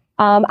places?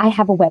 I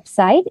have a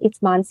website. It's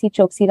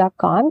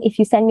mansichoksi.com. If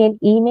you send me an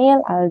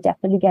email, I'll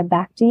definitely get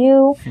back to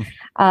you.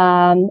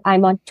 I'm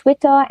on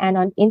Twitter and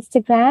on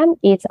Instagram.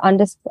 It's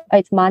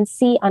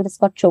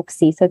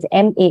Mansi_Choksi. So it's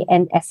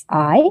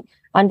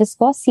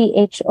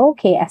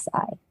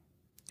MANSI_CHOKSI.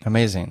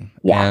 Amazing.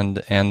 Yeah.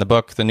 And the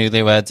book, The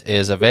Newlyweds,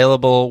 is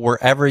available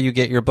wherever you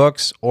get your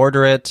books.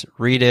 Order it,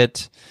 read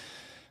it.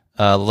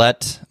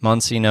 Let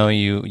Munsi know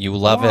you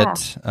love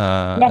it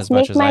as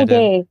much as I did.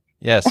 Day.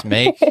 Yes,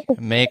 make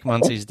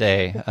Munsi's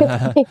day.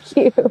 Thank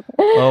you.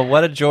 Well,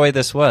 what a joy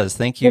this was.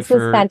 Thank you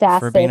for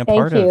being a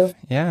part of.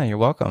 Yeah, you're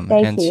welcome.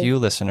 Thank you. To you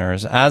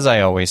listeners, as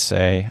I always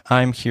say,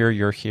 I'm here,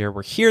 you're here.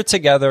 We're here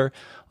together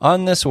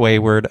on this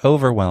wayward,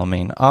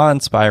 overwhelming,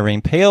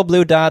 awe-inspiring, pale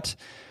blue dot.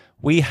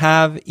 We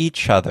have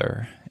each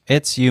other.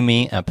 It's you,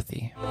 me,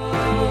 empathy. La,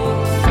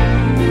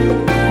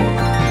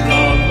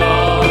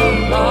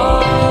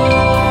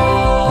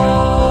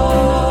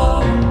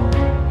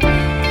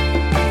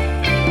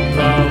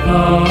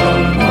 la, la.